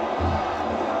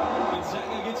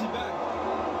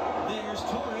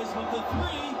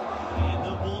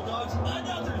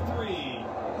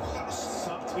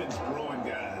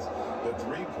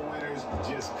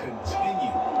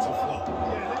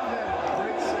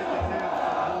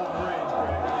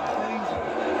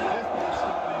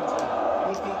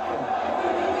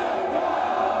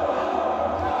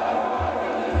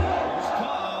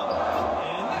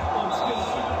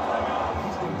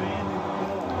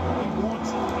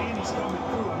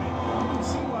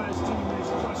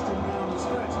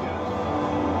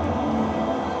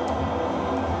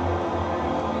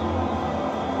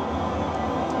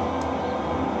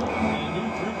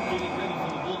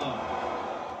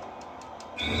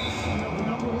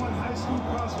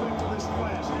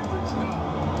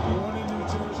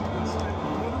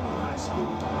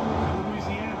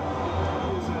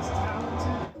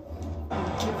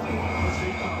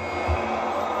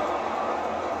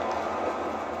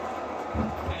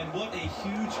 And what a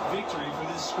huge victory for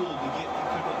this school to get the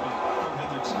commitment from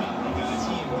Hendricks Cobb, because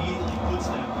he immediately puts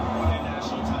them in a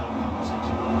national title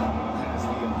conversation. Has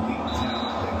the elite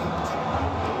talent that can take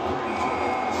your program to the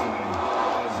promised land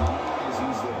as long as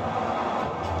he's there.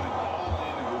 Coach went all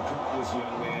in to recruit this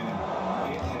young man,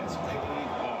 and it has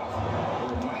paid off.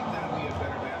 There might not be a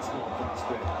better basketball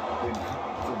prospect than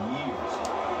Cobb for years.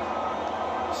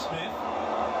 Smith,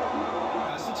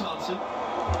 pass to Thompson.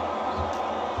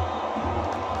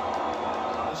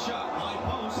 The shot, high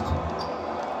post.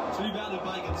 It's rebounded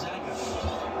by Gonzaga.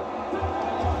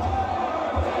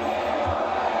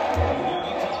 Here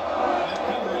up top,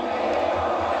 Montgomery.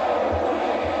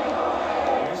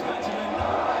 Here's Benjamin.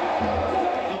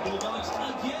 The Bulldogs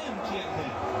again can't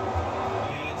hit.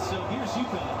 And so here's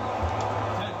UConn.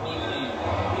 10-point lead.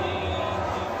 And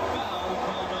the foul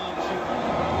called on Junior.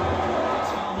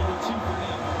 It's foul number 2 for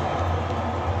him.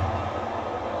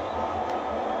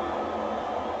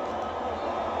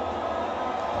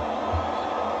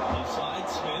 Offside,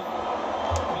 Smith.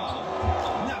 Cobb.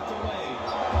 Knocked away.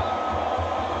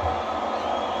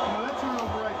 Now that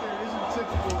turnover right there isn't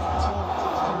typical of the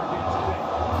performances turned in today.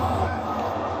 In fact,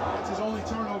 that's his only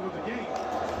turnover of the game.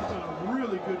 He's done a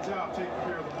really good job taking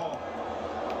care of the ball.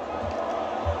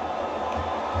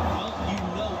 Well, you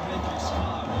know Hendricks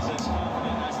Cobb is as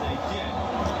confident as they get,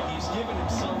 and he's given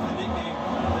himself the nickname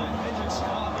the Hendricks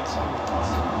Cobb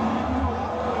experience. You know, a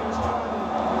lot of players try to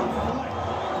reflect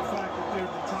the fact that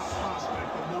they're the top prospect,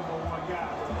 the number one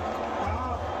guy.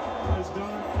 Cobb has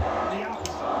done the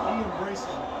opposite. He embraces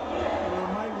it. You know,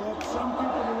 it might rub some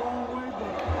people the wrong way,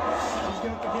 but he's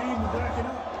got the game to back it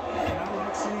up. And I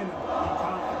like seeing him be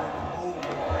confident and bold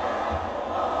with it.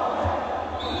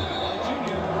 By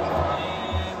Junior,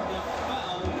 and the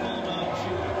foul called on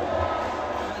Junior.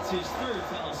 That's his 3rd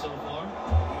foul so far.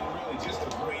 And really just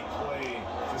a great play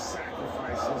to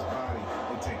sacrifice his body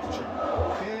and take the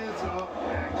charge. Heads up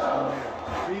action there.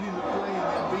 Reading the play and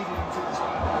then beating him to the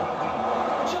spot. Well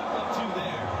done. Chuck up 2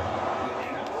 there.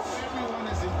 And I hope everyone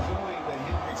is enjoying the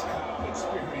Hendricks Cobb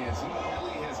experience. He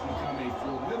really has become a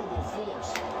formidable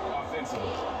force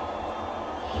offensively.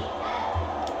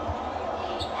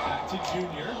 Back to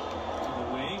Junior, to the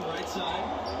wing, right side,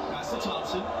 pass to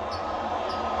Thompson. And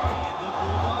the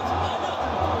Bulldogs, another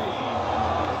 3.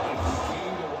 If you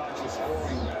came to watch a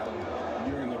scoring battle,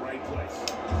 you're in the right place.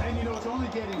 And you know, it's only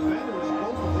getting better as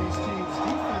both of these teams'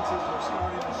 defenses are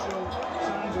starting to show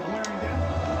signs of wearing down.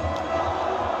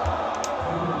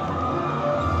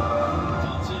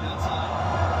 Thompson outside.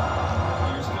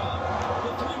 Here's Cobb.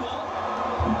 The 3-ball.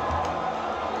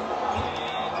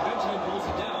 And Benjamin pulls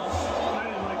it down. I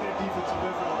didn't like that defensive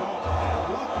effort at all.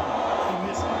 Lucky he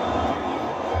missed it. Here you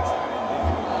hope that's not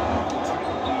indicative of the type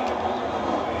of lead that we're going to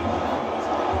play because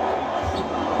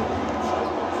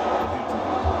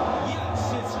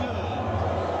Yes, it's good.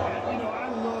 And, you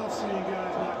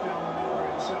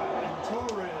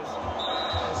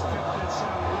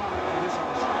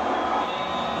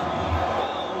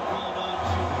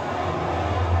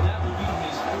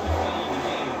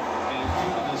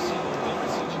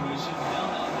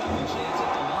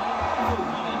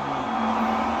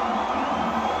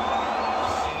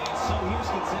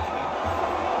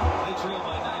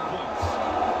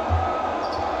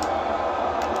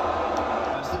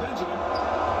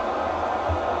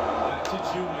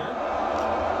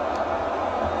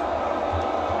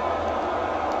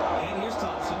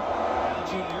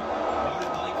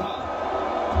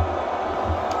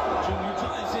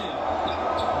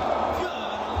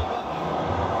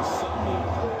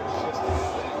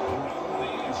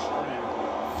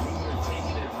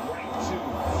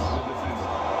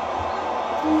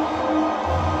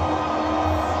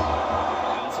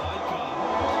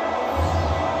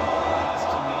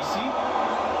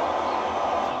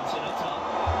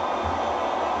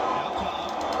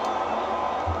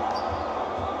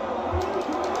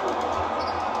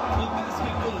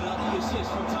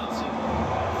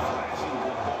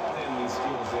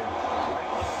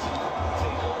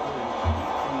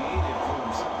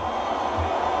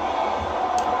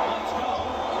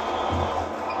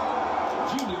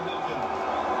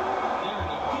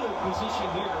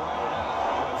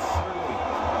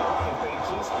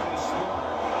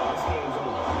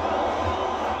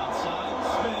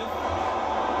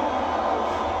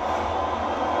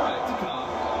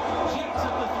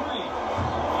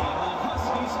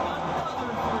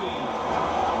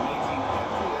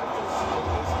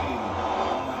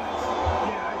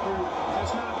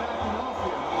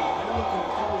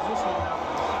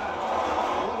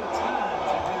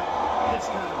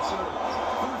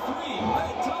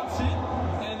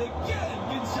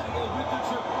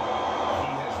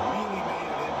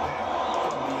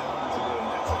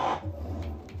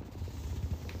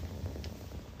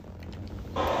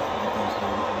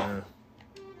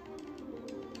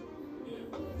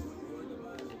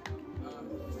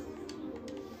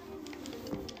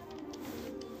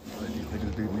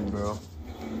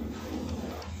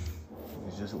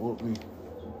to whoop me.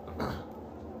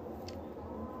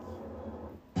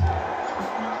 Welcome,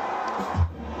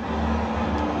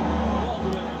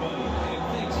 everybody, and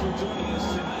thanks for joining us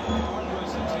tonight for our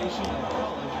presentation of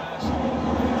college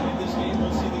basketball. In this game,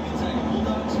 we'll see the Gonzaga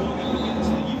Bulldogs going up against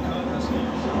the UConn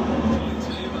Huskies. Joined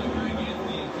today by Greg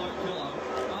Anthony and Clark Kellogg.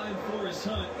 I'm Forrest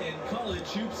Hunt, and college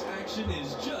hoops action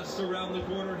is just around the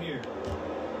corner here.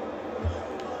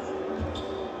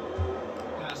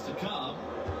 Pass to Cobb.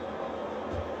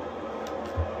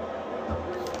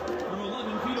 From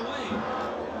 11 feet away.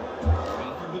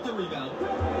 Crawford with the rebound.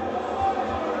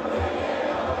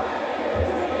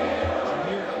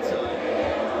 Junior outside.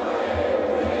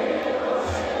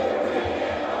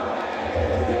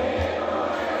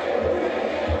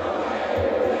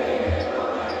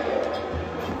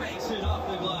 Makes it off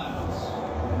the glass.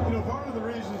 You know, part of the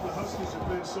reasons the Huskies have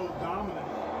been so dominant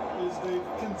is they've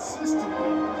consistently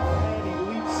had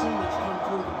elite centers come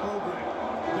through the program.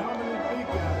 Dominant big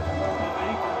guys have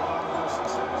anchored a lot of their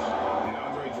success. And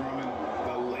Andre Drummond,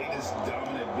 the latest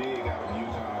dominant big out of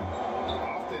UConn.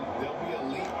 Often they'll be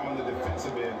elite on the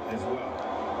defensive end as well.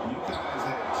 UConn has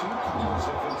had 2 Conference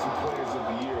Defensive Players of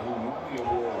the Year who won the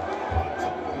award a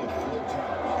total of 4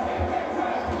 times.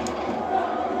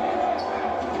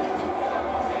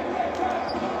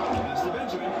 Pass to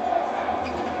Benjamin.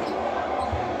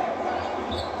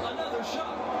 Another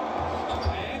shot.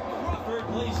 And Crawford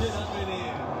lays it up and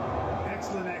in.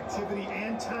 Excellent activity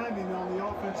and timing on the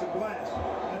offensive glass.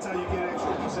 That's how you get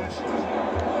extra possessions.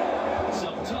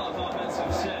 Some tough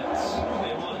offensive sets.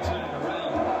 They want to turn it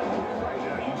around. Right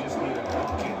now, you just need a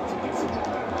bucket to get some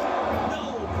momentum. No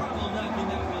problem knocking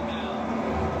that one down.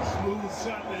 Smooth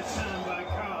shot that time by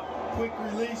Cobb. Quick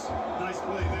release. Nice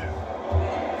play there.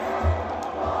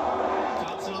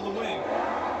 Thompson on the wing.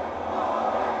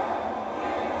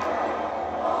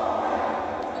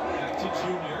 Back to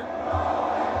Junior.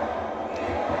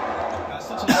 Pass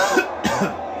to Thompson.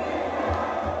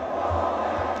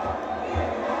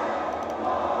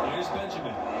 Here's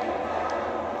Benjamin.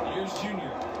 Here's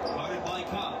Junior. Guarded by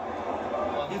Cobb.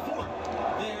 Bucket 4.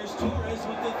 There's Torres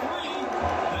with the 3.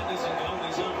 That doesn't go.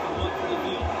 He's 0 for 1 for the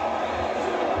field.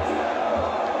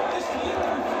 This time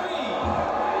for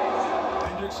 3.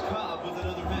 Hendricks Cobb with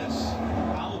another miss.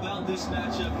 How about this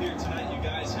matchup here tonight, you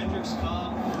guys? Hendricks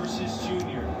Cobb versus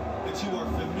Junior. The two are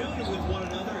familiar with one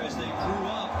another as they grew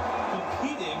up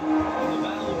competing in the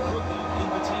Battle of Brooklyn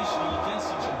Invitational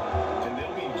against each other. And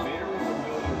they'll be very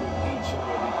familiar with each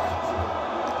other because of it.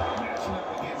 Matching up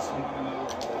against one another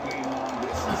all game long.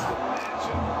 This is the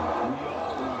matchup we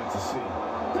all wanted to see.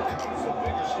 Cobb's the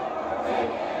bigger star.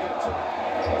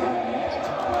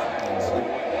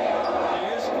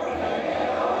 Here's Crawford.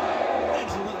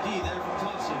 Excellent D there from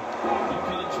Thompson.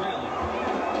 UConn trailing.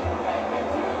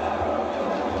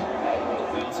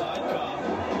 Outside Cobb.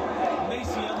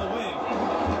 Macy on the wing.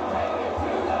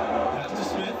 Pass to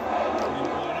Smith.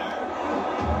 3-pointer.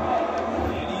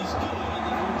 And he's good on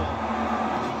the through ball.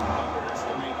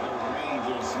 Underestimate the range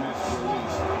of Smith's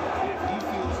release. If he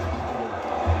feels comfortable,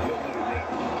 he'll let it rip.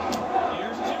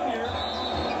 Here's Junior.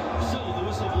 So the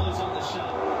whistle blows on the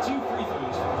shot. 2 free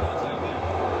throws for Gonzaga there.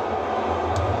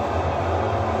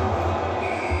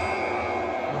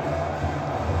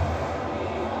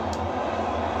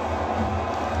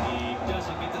 He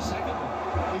doesn't get the second one.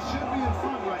 They should be in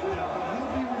front right now, but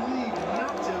he'll be relieved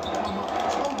not to come up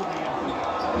totally empty.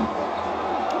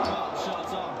 Cobb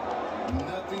shots off.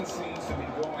 Nothing seems to be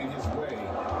going his way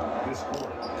this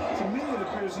quarter. To me, it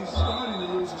appears he's starting to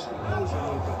lose his composure a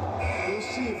little bit. We'll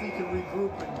see if he can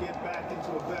regroup and get back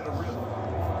into a better rhythm.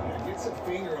 Yeah, gets a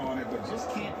finger on it, but just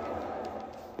can't.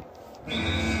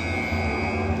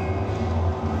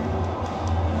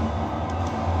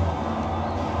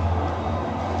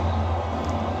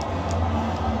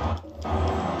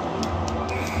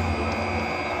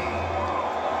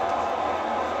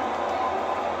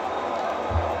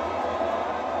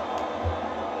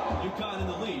 UConn in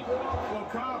the lead. Well,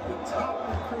 Cobb, the top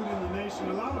recruit in the nation,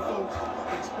 a lot of folks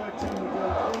expect him to go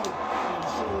pro in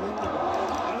short order.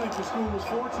 I think the school was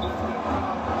fortunate that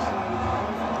Cobb decided to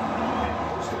play for him. And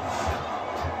most of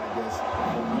I guess, a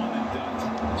one-and-done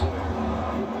type of player.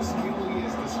 With the skill he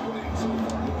has displayed so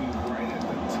far, he'll be right at the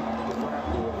top of the draft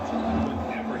boards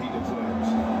whenever he declares.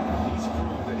 He's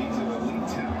proved that he's an elite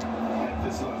talent at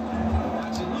this level.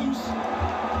 Knocks it loose.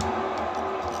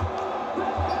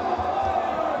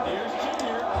 Here's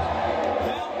Junior.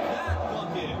 Count that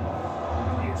bucket.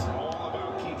 It's all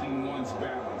about keeping one's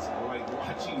balance, like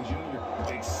watching Junior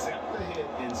accept the hit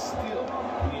and still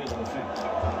be able to finish.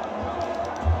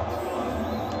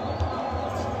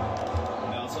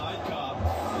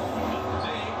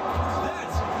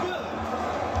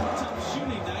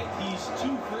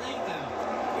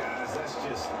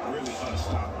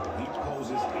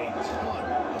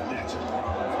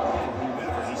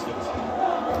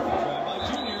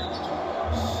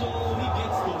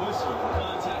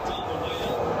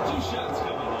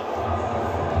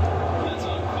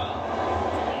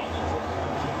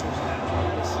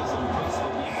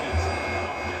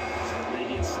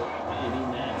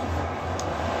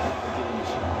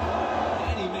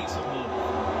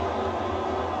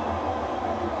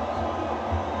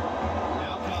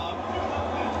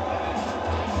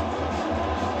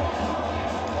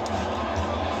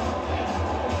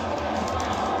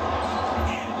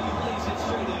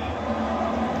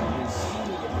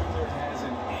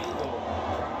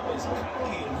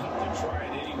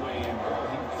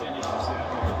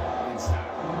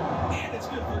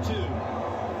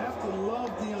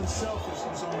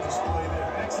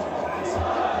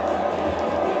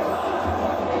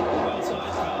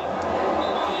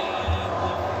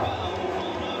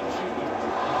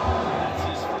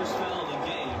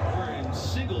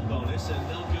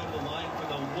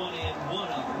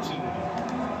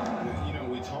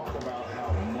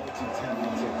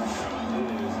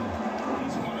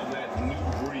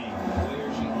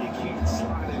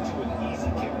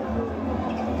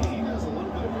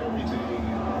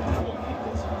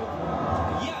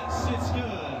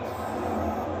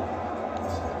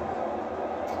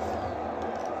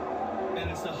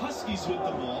 Huskies with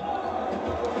the ball.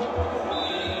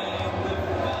 And the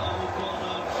foul called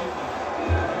on Junior.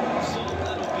 So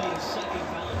that'll be his second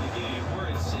foul of the game. We're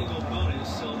at single bonus,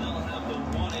 so they'll have the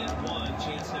 1-and-1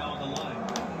 chance now on the line.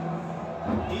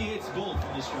 He hits goal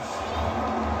from the strike.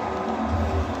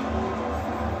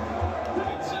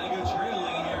 Gonzaga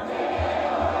trailing here.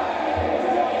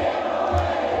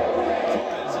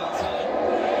 Torres outside.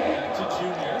 Back to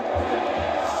Junior.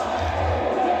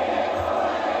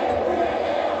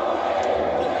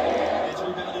 It's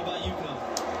rebounded by UConn.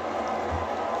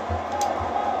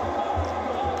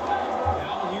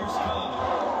 Now here's Cobb.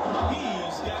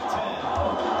 He's got 10.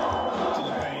 To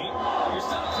the paint. Here's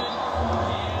Thompson.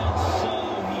 And so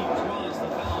he draws the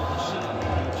foul of the shot.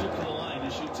 Trip to the line to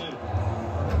shoot two.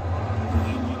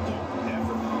 And you don't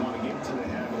ever want to get into the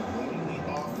habit of letting the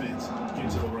offense get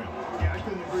to the rim. Yeah, I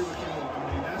couldn't agree with you more. I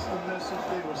mean, that's the message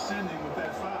they were sending with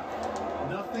that foul.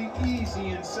 Nothing easy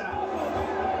inside.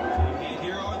 And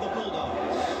here are the Bulldogs.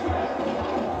 It's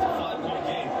a 5-point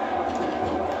game.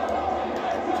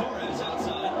 Torres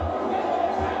outside.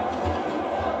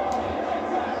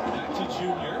 Back to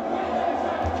Junior.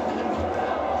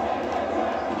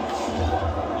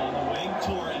 On the wing,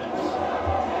 Torres.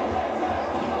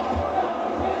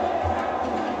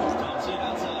 Thompson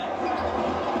outside.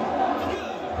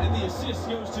 Good. And the assist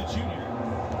goes to Junior.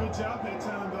 Good job that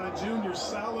time by Junior.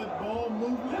 Solid ball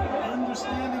movement,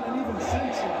 understanding, and even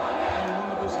sensing when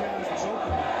one of those guys was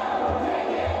open.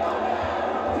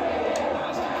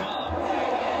 Pass to Cobb.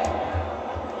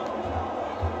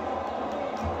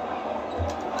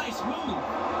 Nice move.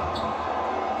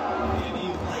 And he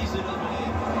lays it up and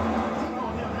in. Team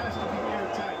on him has to be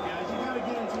airtight, guys. You got to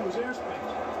get into his airspace.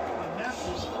 And that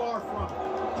was far from it.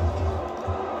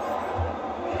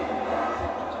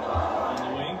 On the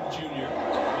wing, Junior.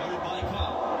 Guarded by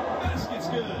Cobb. Basket's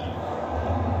good.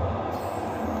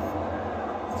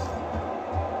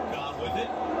 Cobb with it.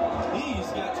 He's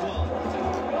got 12.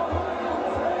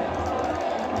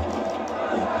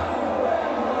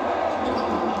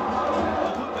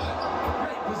 The putback.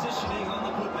 Great positioning on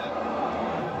the putback.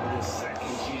 The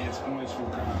second chance points for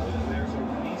Cobb. There's a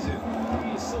reason he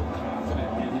is so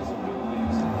confident in his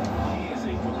abilities. He is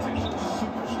a potential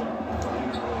superstar in our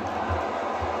league.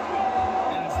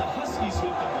 And it's the Huskies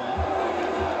with the ball.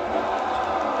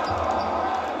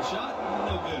 The shot,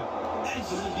 no good.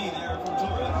 Excellent D there from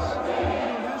Torres. It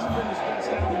hasn't been his best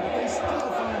outing, but they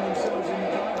still find themselves in the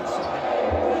driver's seat.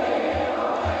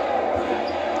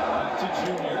 Back to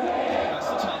Junior. Pass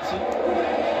to Thompson.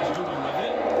 Junior with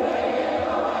it.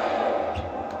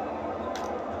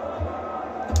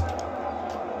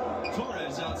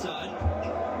 Torres outside.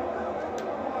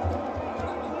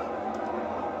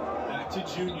 Back to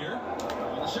Junior.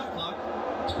 On the shot clock.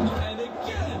 And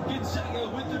again, Gonzaga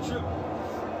with the triple.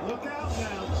 Look out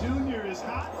now. Junior is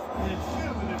hot and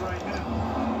feeling it right now.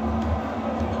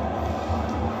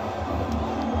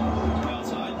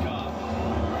 Outside Cobb.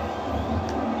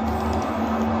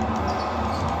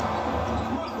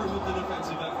 Crawford with the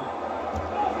defensive effort.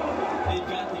 They've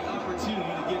got the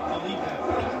opportunity to get the lead back.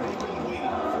 They've been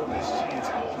waiting for this chance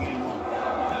all game long.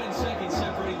 9 seconds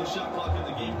separating the shot clock and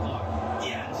the game clock.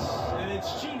 Yes! And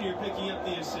it's Junior picking up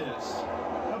the assist.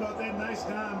 How about that nice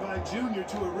dime by Junior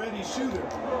to a ready shooter?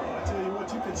 I tell you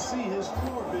what, you can see his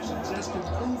floor vision just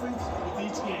improving with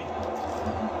each game.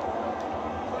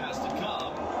 Pass to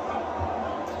Cobb.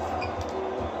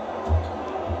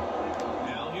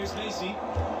 Now here's Macy.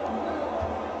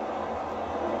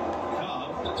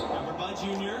 Cobb, covered by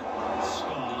Junior.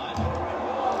 Scott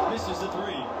misses the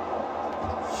three.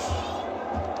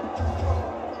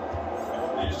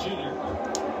 Here's Junior.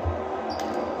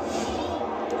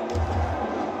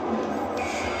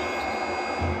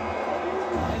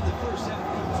 And the first half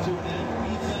comes to an end.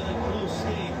 We've got a close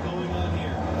game going on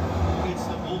here. It's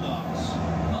the Bulldogs,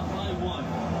 up by 1.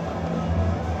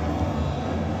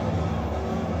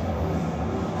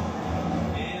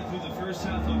 And through the first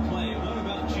half of play, what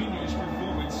about Junior's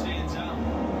performance stands out?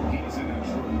 He's in a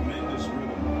tremendous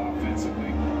rhythm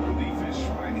offensively. The defense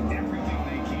trying everything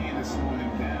they can to slow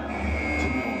him down to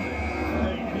no avail.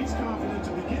 Hey, and he's confident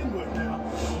to begin with now.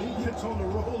 When he gets on a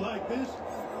roll like this,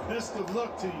 best of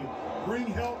luck to you. Bring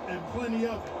help and plenty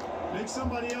of it. Make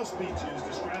somebody else beat you is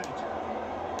the strategy.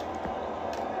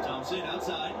 Thompson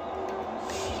outside.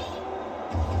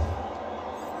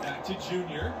 Back to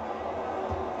Junior.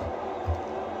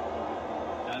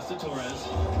 Pass to Torres.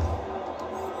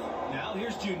 Now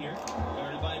here's Junior.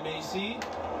 Guarded by Macy.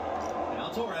 Now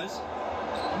Torres.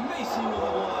 Macy with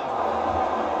a block.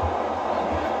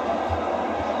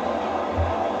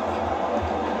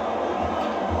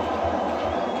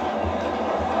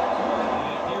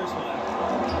 And here's Black.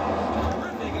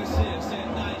 Terrific assist.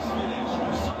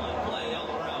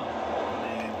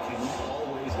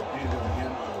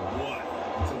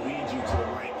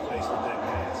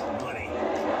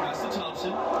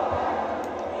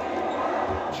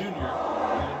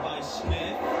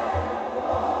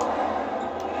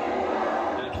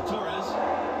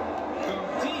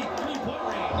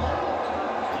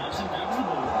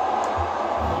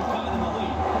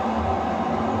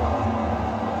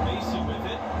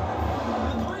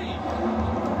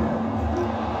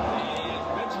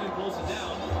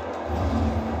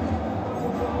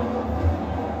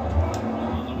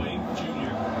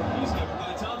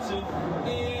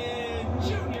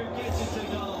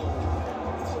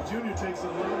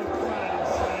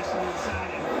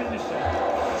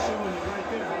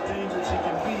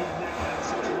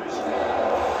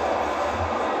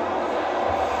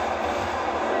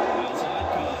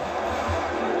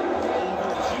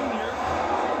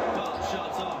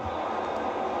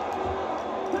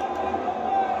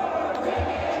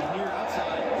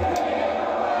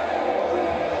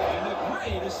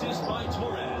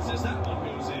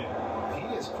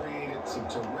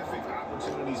 terrific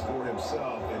opportunities for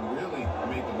himself and really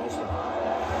made the most of it.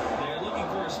 They're looking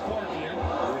for a spark here.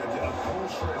 Yeah, a full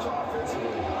stretch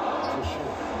offensively, for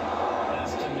sure.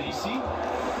 That's to Macy.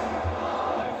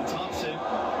 Back to Thompson.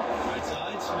 Right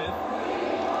side, Smith.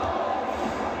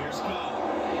 Here's Cobb.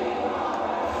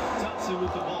 Thompson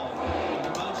with the ball.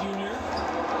 Underwood Jr.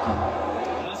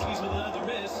 Huskies with another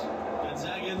miss.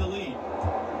 Gonzaga in the lead.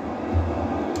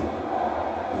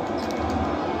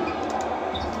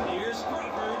 Here's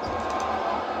Crawford.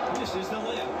 Misses the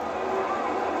layup.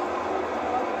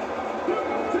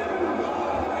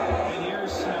 And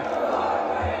here's Smith.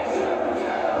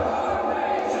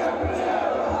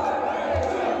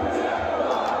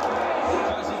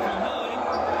 Tries it from 9.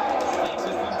 Takes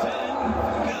it from 10.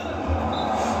 Good.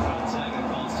 Gonzaga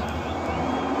calls timeout.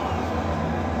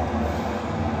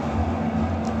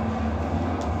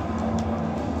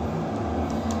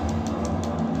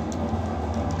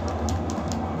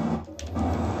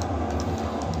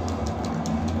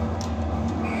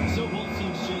 So both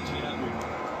teams changing it up here.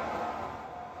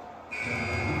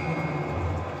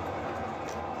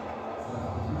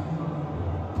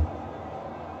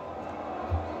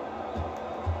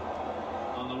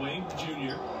 On the wing,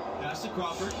 Junior. Pass to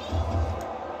Crawford.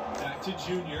 Back to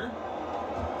Junior.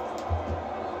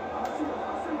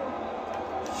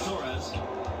 Torres.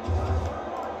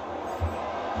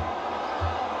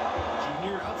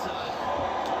 Junior outside.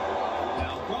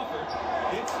 Now Crawford.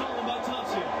 It's stolen by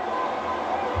Thompson.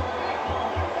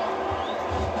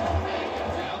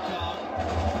 Now Cobb.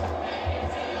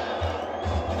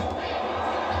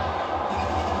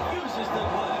 Uses the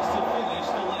glass to finish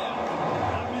the layup.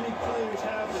 Not many players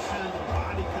have the kind of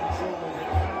body control that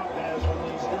Cobb has on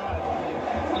these drives. I mean,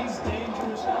 he's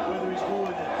dangerous whether he's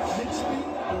going at mid-speed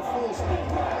or full speed.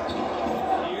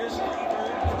 Here's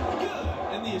Crawford. Good.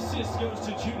 And the assist goes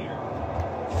to Junior.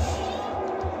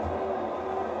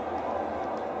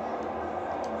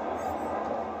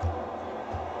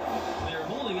 They're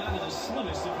holding on to the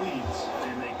slimmest of leads.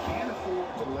 And they can't afford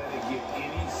to let it get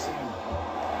any sooner.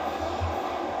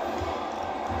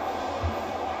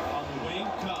 On the wing,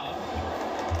 Cobb.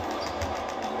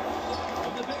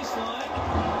 From the baseline.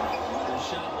 The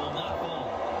shot will not fall.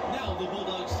 Now the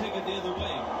Bulldogs take it the other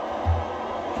way.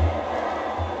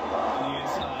 On the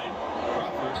inside,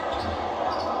 Crawford.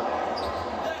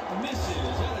 That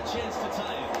misses. Had a chance to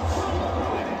tie it.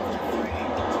 And after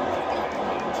fighting to get back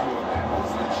into it, that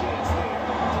was the chance there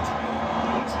to tie it.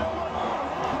 But you know what?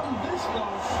 Come this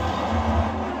far,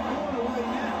 we're not going away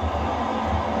now.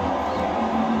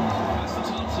 Pass to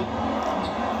Thompson.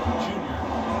 Junior.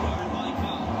 Guarded by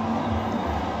Cobb.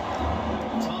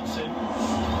 Thompson.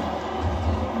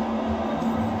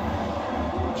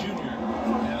 Junior.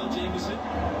 Now Jamison.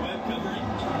 Webb covering.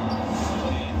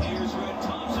 And here's Red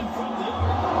Thompson from the arc.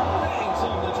 Bangs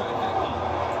on the trifecta.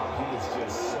 He is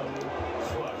just so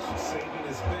clutch, saving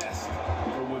his best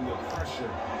for when the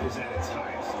pressure is at its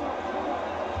highest.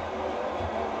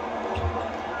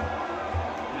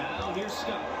 Now here's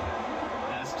Scott.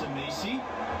 Pass to Macy.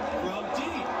 From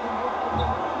deep.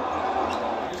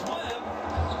 Here's Webb.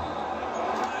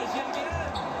 Tries it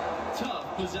again. Tough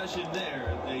possession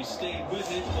there. They stayed with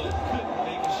it, but couldn't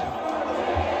make a shot.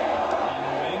 On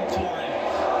the wing, Torres.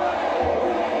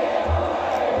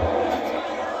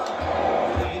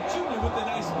 And Junior with a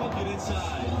nice bucket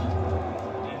inside.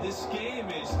 And this game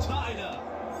is tied up.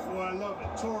 Boy, I love it.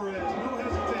 Torres, no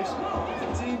hesitation. If the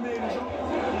teammate is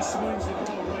open, he swings the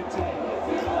ball right to him.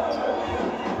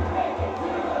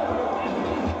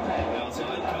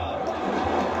 Outside Cobb.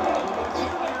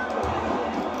 Junior.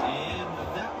 And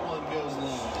that one goes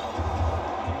long.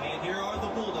 And here are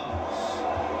the Bulldogs.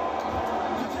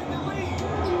 To take the lead.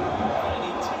 And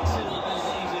he takes it up and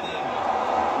lays it in.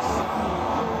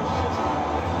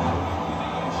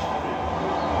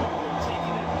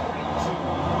 Taking it right to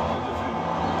the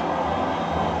defender.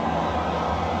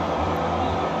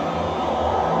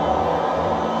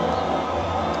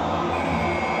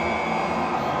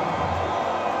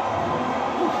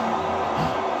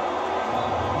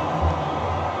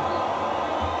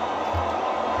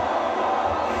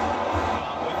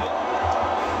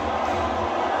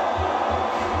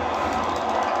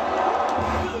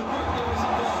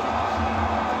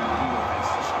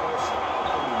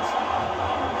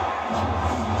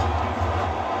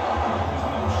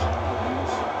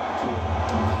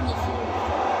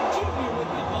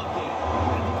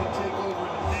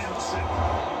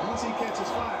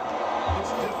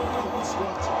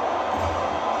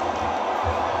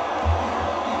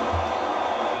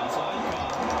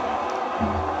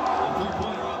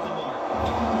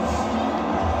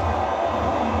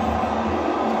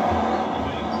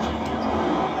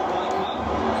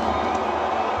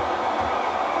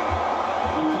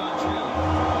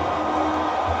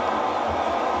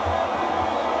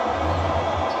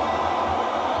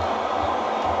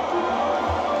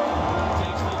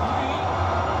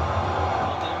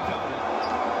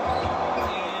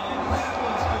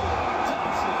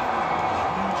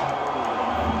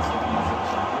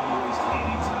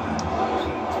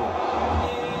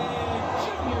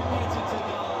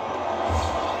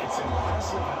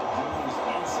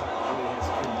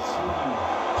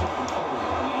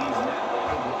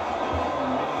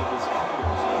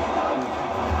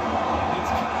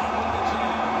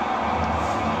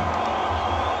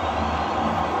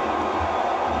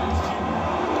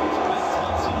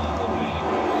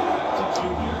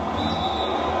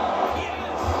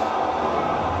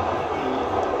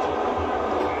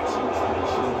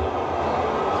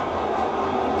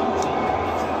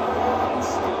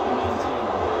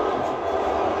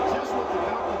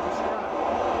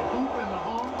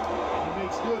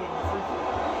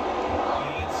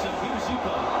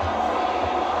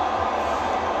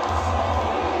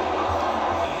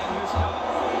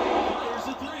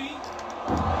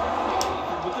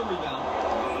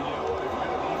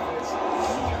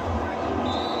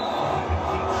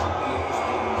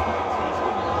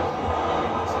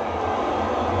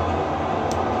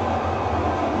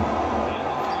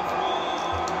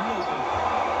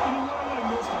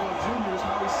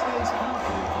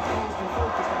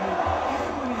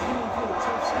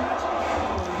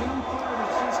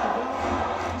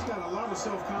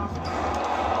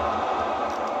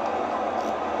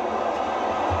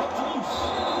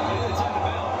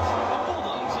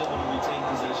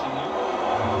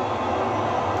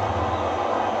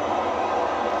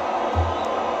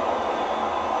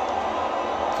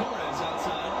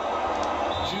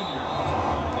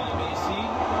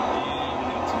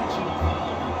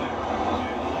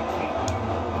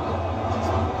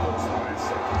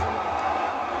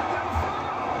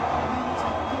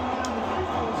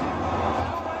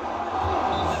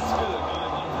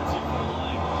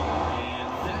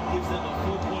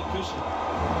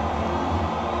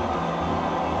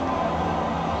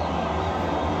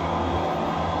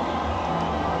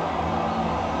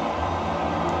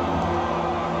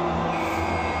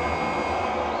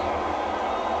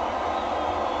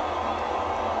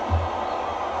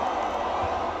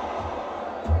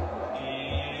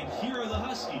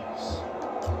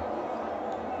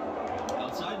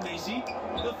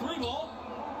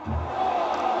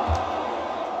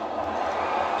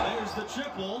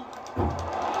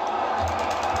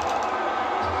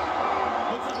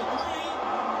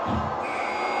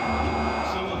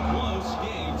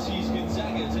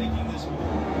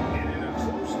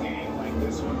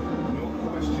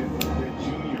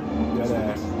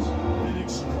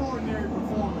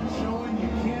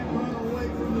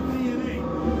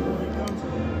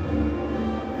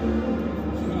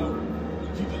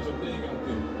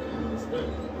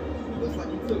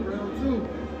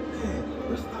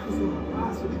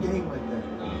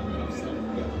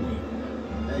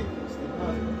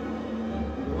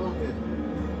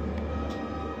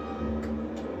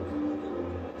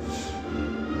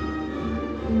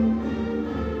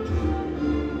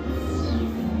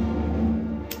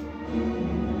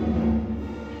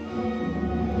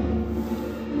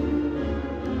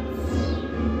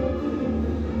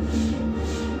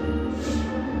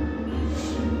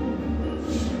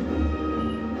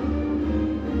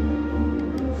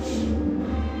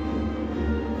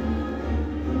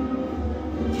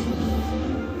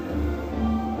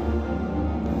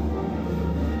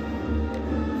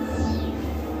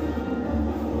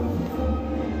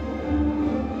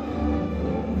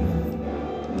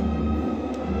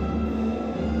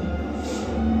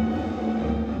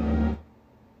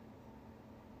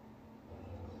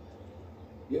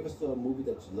 You ever saw a movie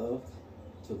that you loved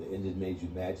till the ending made you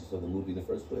mad you saw the movie in the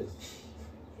first place?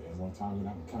 Yeah, one time when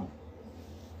I can count.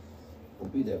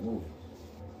 Don't be that movie.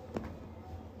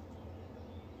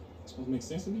 It's supposed to make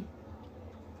sense to me.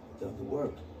 Done the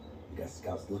work. You got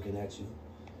scouts looking at you.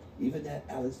 Even that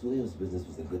Alex Williams business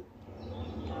was a good.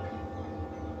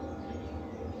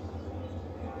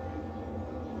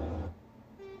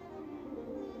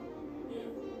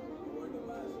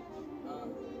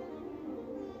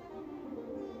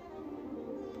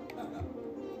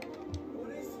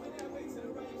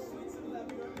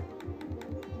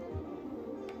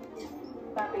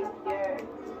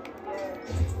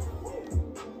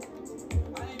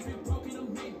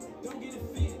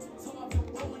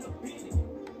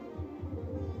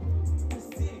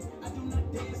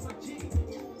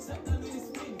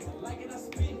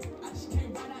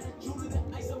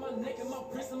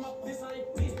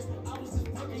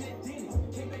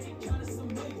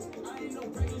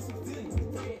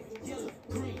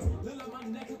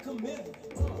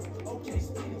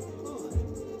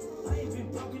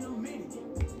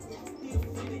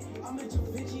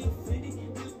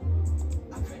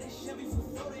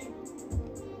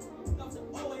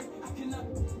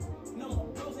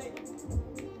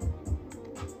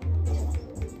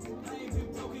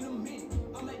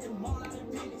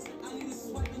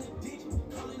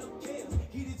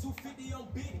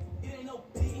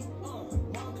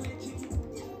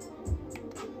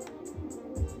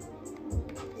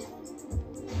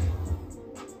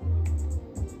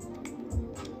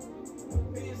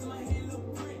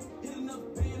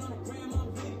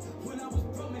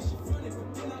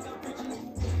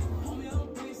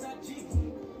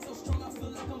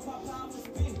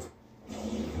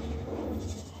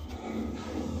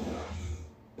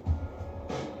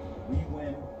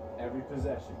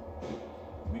 Possession.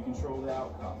 We control the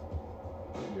outcome.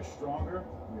 We are stronger,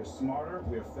 we are smarter,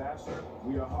 we are faster,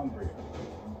 we are hungrier.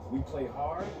 We play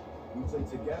hard, we play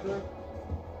together,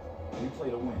 we play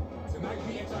to win. Tonight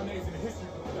we enter our names in the history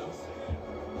books, fellas.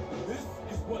 This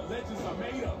is what legends are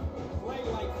made of. Play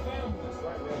like family. That's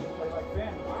right, we have to play like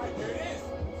family. All right, here it is.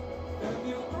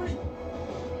 Family on three.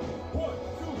 1,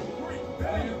 2, 3,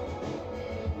 bam!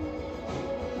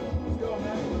 Let's go,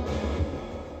 man.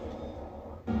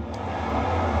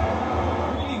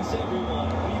 Everyone,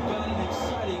 we've got an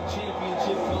exciting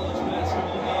championship college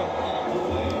basketball game on the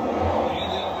way.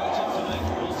 And in our matchup tonight,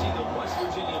 we'll see the West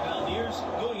Virginia Mountaineers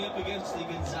going up against the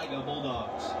Gonzaga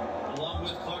Bulldogs. Along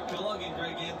with Clark Kellogg and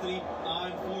Greg Anthony,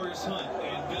 I'm Forrest Hunt.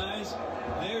 And guys,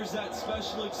 there's that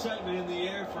special excitement in the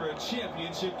air for a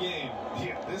championship game.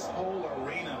 Yeah, this whole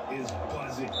arena is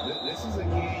buzzing. This is a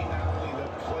game not only the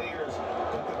players,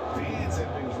 but the fans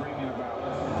have been dreaming about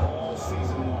all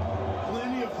season long.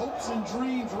 Plenty of hopes and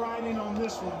dreams riding on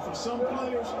this one. For some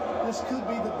players, this could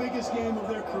be the biggest game of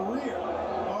their career.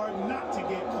 Hard not to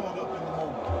get caught up in the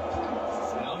moment.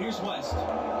 Now here's West.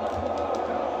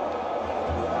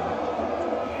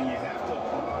 And you have to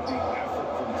applaud the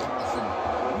effort from Thompson.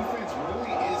 Defense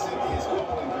really isn't his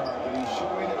calling card, but he's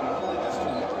showing a willingness to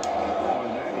work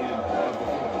on that end of the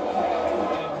floor.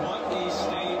 And what a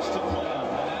stage to play on,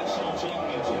 the national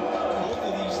championship. Both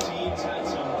of these teams had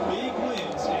some big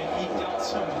wins and eked out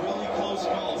some really close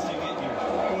calls to get here.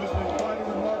 Well, it's been quite a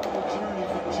remarkable journey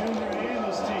for Junior and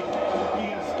his team. He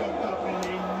has stepped up in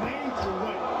a major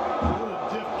way. What a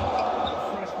difference the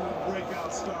freshman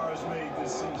breakout star has made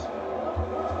this season.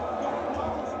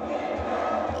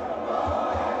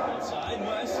 Outside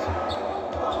West.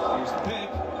 Here's the pick.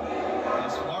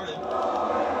 That's Martin.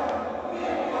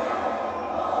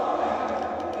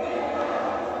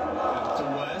 Back to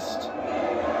West.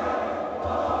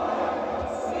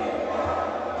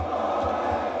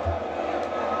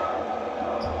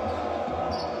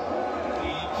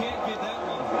 He can't get that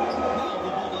one. Now the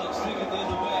Bulldogs take it the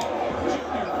other way.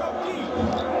 Junior from deep.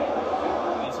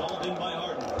 It's hauled in by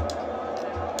Harden.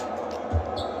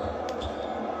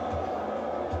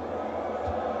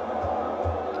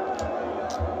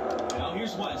 Now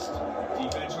here's West.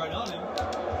 Defense right on him.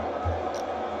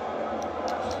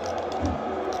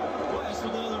 West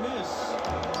with another miss.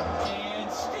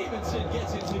 And Stevenson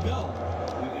gets it to go.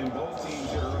 And both teams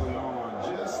here early on,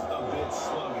 just a bit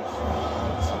sluggish.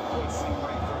 It took what seemed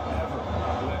like forever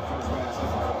for that first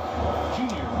basket.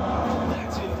 Junior,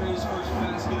 that's it for his first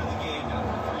basket of the game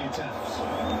after 3 attempts.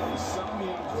 Some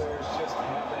young players just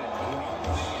have that grown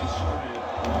man strength.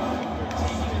 They're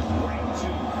taking it right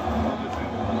to the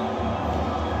defender.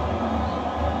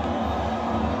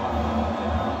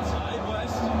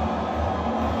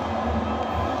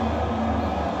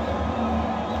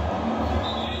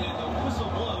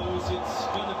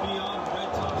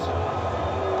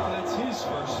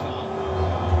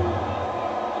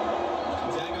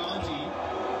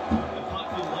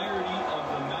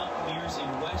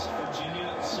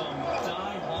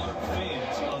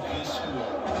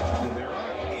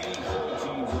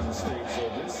 State, so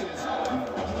this is the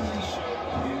only show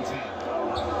in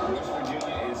town. West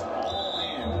Virginia is all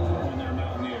in on their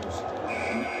Mountaineers.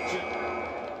 Not just...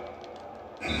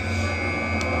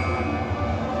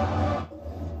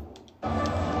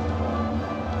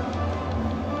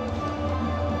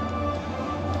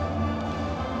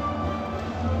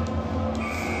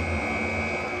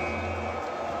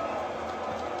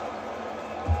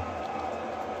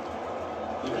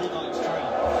 The Bulldogs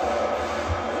trail.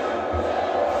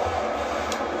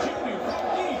 Junior from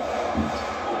deep.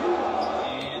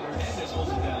 And Hernandez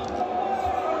holds it down.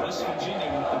 West Virginia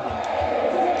with the ball.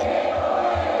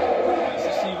 Pass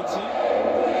to Stevenson.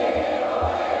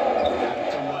 Back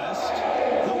to West.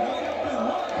 The wide open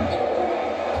look.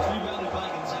 It's rebounded by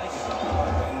Gonzaga.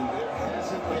 And there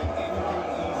hasn't been anything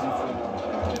easy for them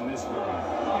in this game.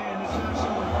 And it's not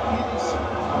showing any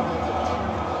signs of them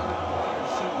turning around here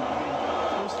soon. I mean,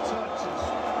 first touch is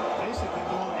basically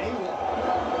going AWOL.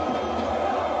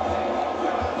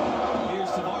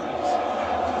 Here's Tavares.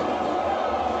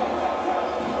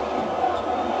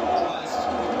 West.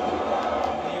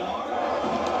 The arm.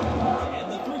 And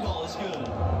the three ball is good.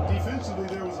 Defensively,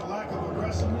 there was a lack of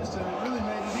aggressiveness, and it really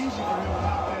made it easy for him to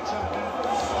knock that shot down.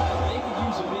 They could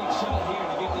use a big shot here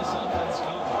to get this offense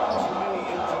going. So many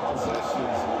empty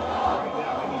possessions. Right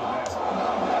now, they need a basket.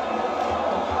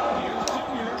 Here's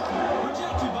Junior,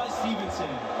 rejected by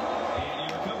Stevenson, and he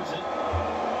recovers it.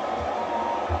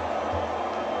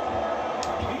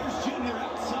 Here's Junior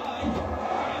outside,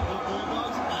 and the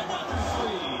Bulldogs another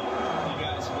three. You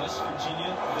guys, West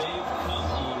Virginia, they've come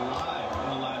alive in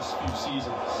the last few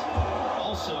seasons.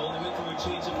 Also, they went through a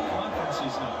change of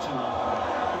conferences not too long ago.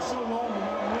 For so long, the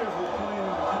Mountaineers were playing in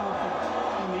the conference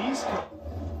on the East Coast.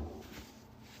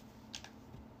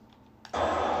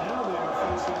 Now they are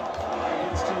facing off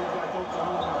against teams like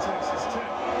Oklahoma and Texas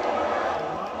Tech. A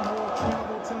lot more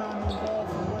travel time involved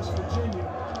for West Virginia,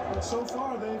 but so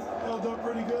far they've held up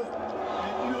pretty good.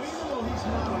 And you know, even though he's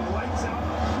not a lights-out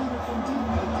shooter from deep,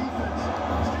 the defense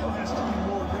still has to be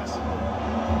more aggressive.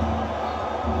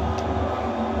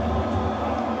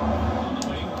 On the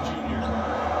wing, Junior,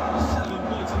 7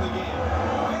 points in the game.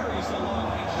 Buries the long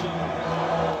range Junior.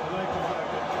 I like the fact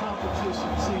that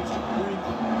competition seems to bring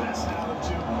the best out of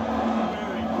Junior.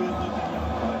 Very good-looking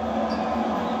young player.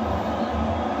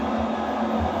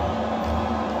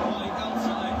 White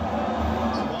outside.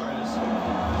 Tavares.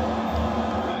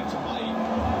 Back to White.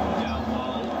 Down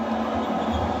low.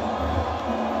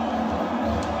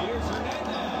 Here's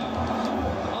Hernandez.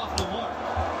 Off the mark.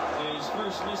 His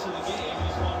first miss of the game.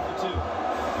 He's 1 for 2.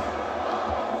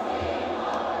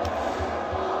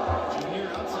 Junior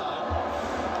outside.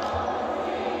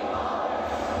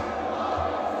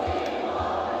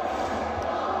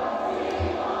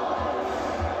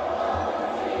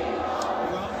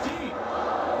 From deep.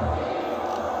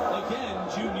 Again,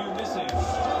 Junior missing. The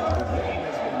game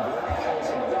has been very close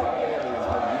in a lot of areas,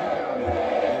 but rebounding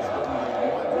has been the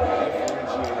one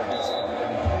differentiator this game.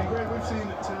 And Greg, we've seen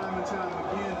it time and time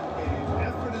again in games.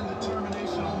 Effort and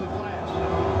determination on the glass.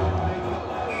 Make up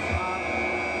for a lot.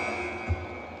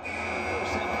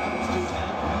 First half comes to an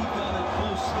end. We've got a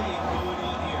close game going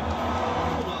on here.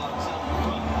 Bulldogs out in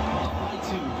front, up by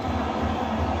 2.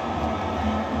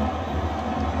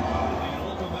 And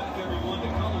welcome back, everyone, to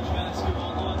college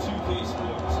basketball on 2K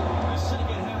Sports. The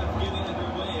second half getting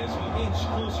underway as we inch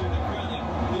closer to crowning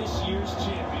this year's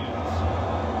champions.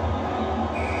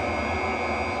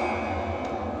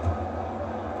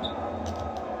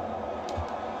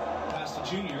 Pass to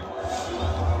Junior.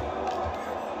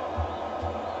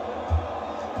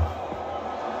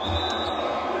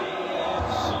 And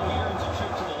so he earns a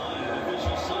trip to the line.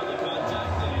 Officials saw the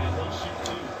contact, and he'll shoot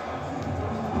 2.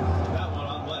 That one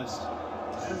on West.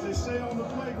 As they say on the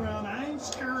playground, I ain't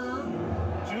scared.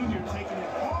 Junior taking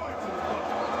it hard to the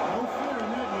bucket. No fear in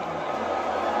that young man.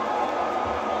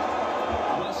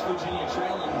 West Virginia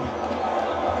trailing here.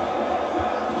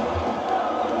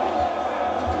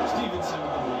 Stevenson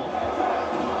with the ball.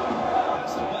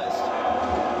 Pass to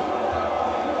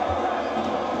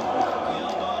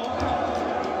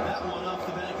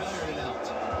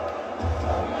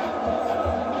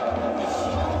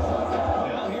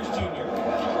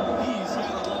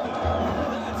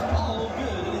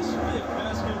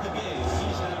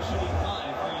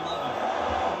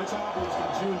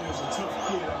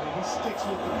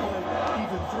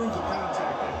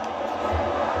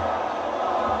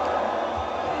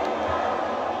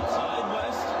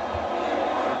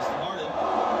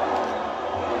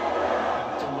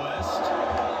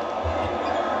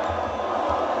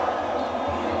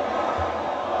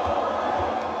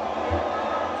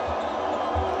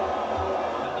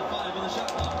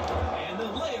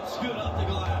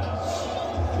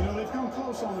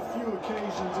this on a few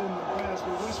occasions in the past,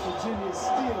 but West Virginia is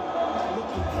still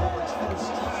looking for its first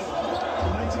title.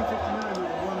 In 1959, they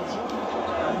were runners-up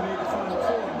and made the Final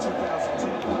Four in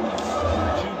 2010.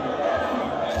 Junior,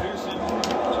 Pearson.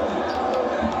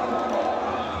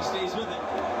 He stays with it.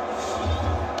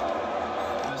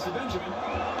 Pass to Benjamin.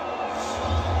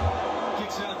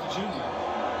 Kicks out to Junior.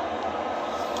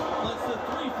 Lets the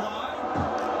three fly.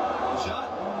 The shot,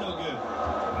 no good.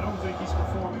 I don't think he's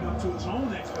performing up to his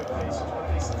own expectations, but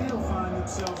they still find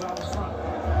themselves out in front.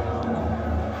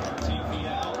 13 feet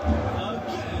out.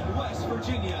 Again, West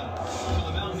Virginia. For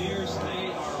the Mountaineers,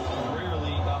 they are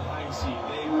rarely a high seed.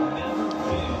 They've never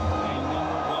been a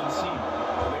 #1 seed.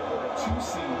 They were a 2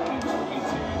 seed in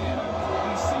 2010 and a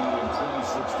 3 seed in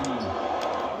 2016.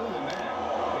 Other than that,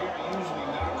 they are usually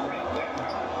not ranked that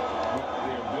high. But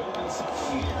they're building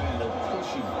something here and they're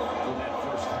pushing for that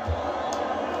first time.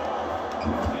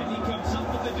 And he comes up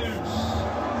with the deuce.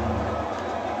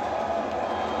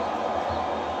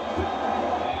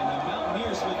 And the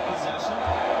Mountaineers with possession.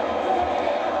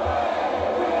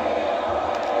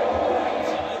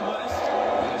 Side West.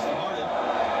 There's the Harden.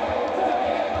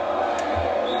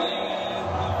 And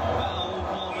the foul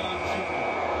called on Junior.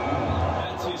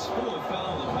 That's his 4th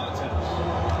foul of the contest.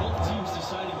 Both teams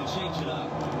deciding to change it up.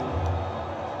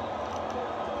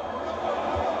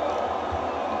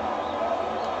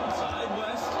 Side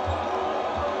West.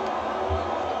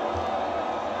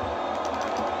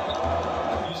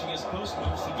 Using his post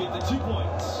moves to get the 2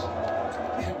 points.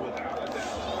 And without a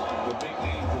doubt, the big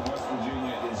name for West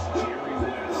Virginia is Jerry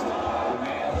West, the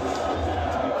man who is going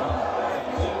to become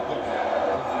the logo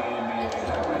of the NBA.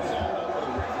 He's all over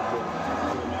the record book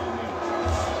for the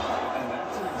Mountaineers. And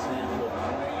that's an example of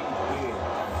playing big,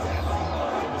 adapting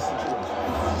to the situation.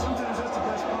 Sometimes that's the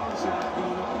best policy about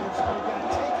going up against a big guy.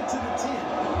 Take it to the 10,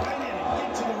 right in it,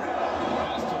 get to the rim.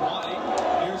 Pass to White.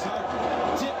 Here's Harden.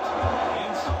 Tipped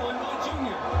and stolen by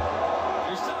Junior.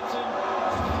 Here's Thompson.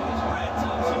 Brad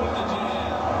Thompson with the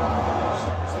jam.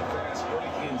 Starts the fast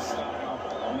break in style.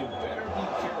 You better be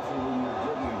careful when you're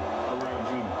dribbling around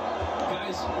Junior.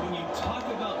 Guys, when you talk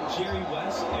about Jerry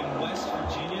West and West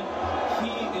Virginia,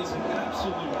 he is an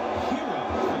absolute hero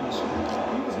for the school.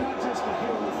 He was not just a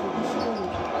hero for the school,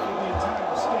 but for the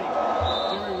entire state.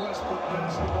 Jerry West put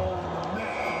basketball on the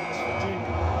map for West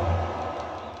Virginia.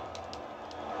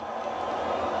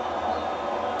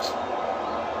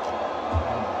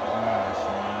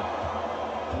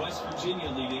 West Virginia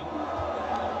leading.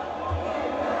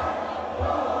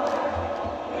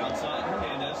 Outside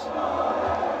Hernandez.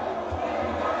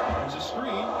 There's a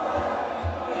screen.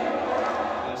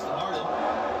 That's the Harden.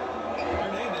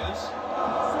 Hernandez.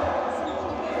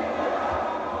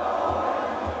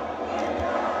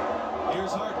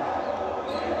 Here's Harden.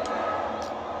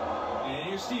 And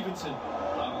here's Stevenson.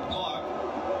 On the block.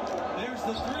 There's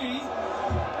the 3.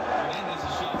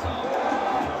 Hernandez's shot's off.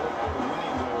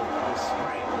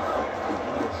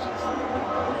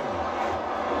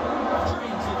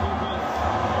 Dreams of your brother.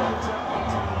 Good job by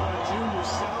time by Junior.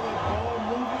 Solid ball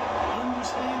movement,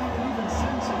 understanding, and even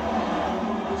sensing when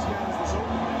one of his guys was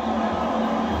open.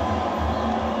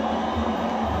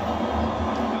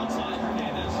 Outside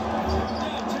Hernandez.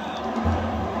 Downtown.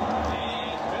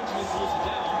 And Benjamin pulls it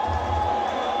down.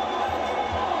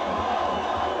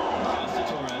 Pass to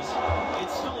Torres.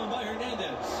 It's stolen by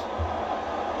Hernandez.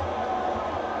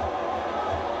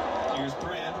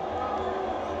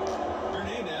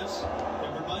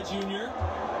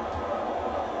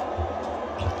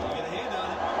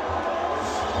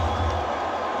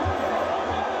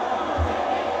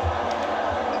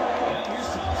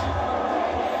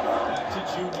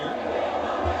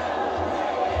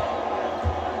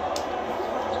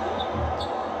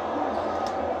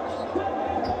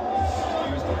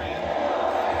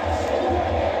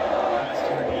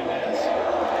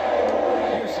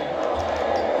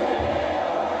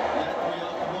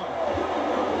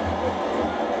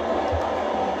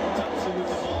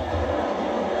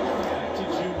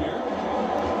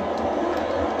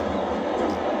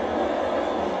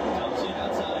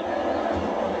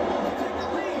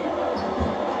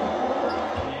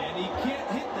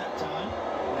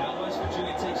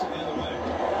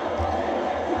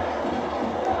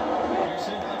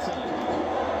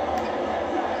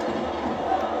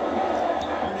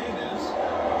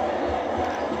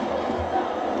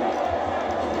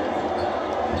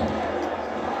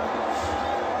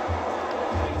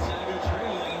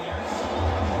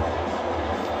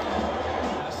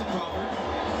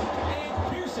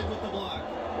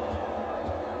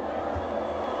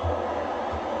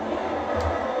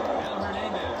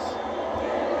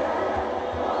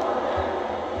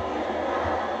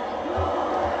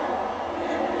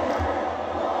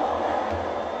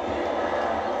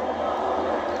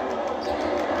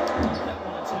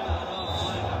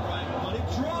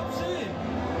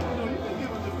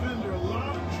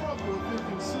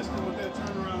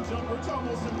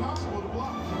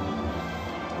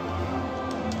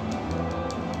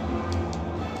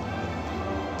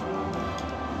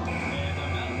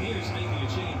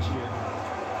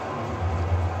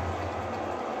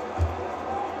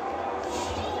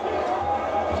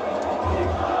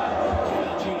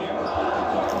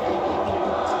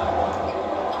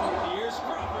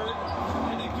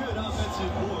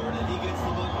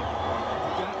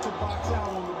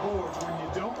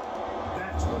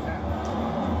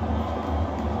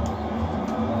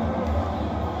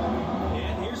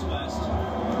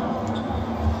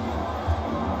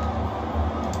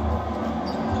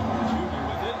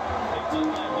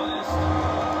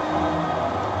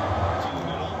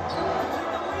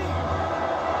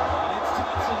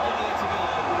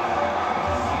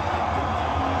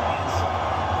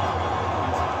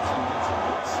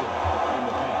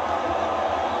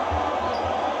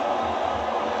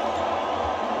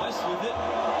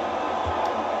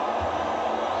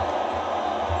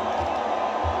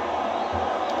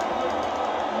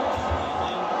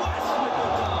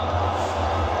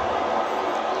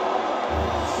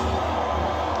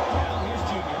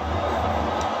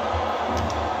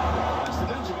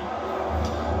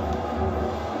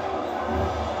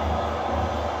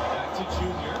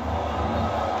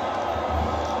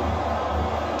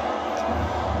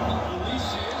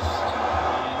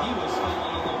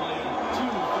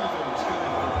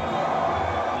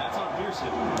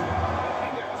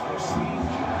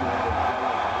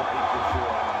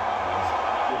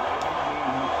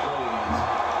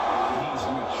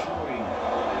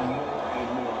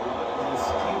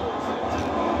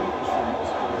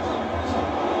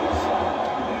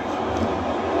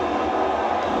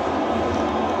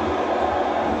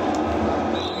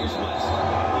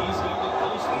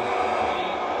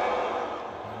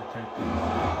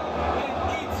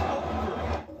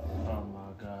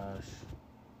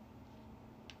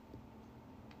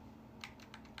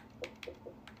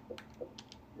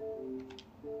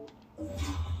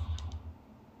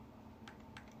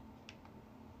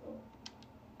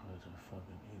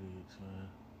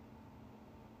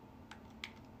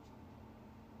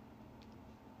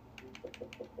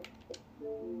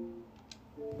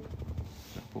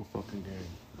 Whole fucking game.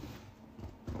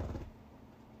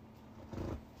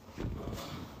 I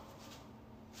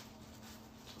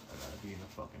gotta be in the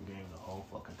fucking game the whole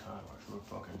fucking time, or we're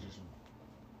fucking just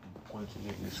once you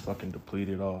get this fucking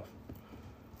depleted off.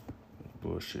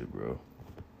 Bullshit, bro.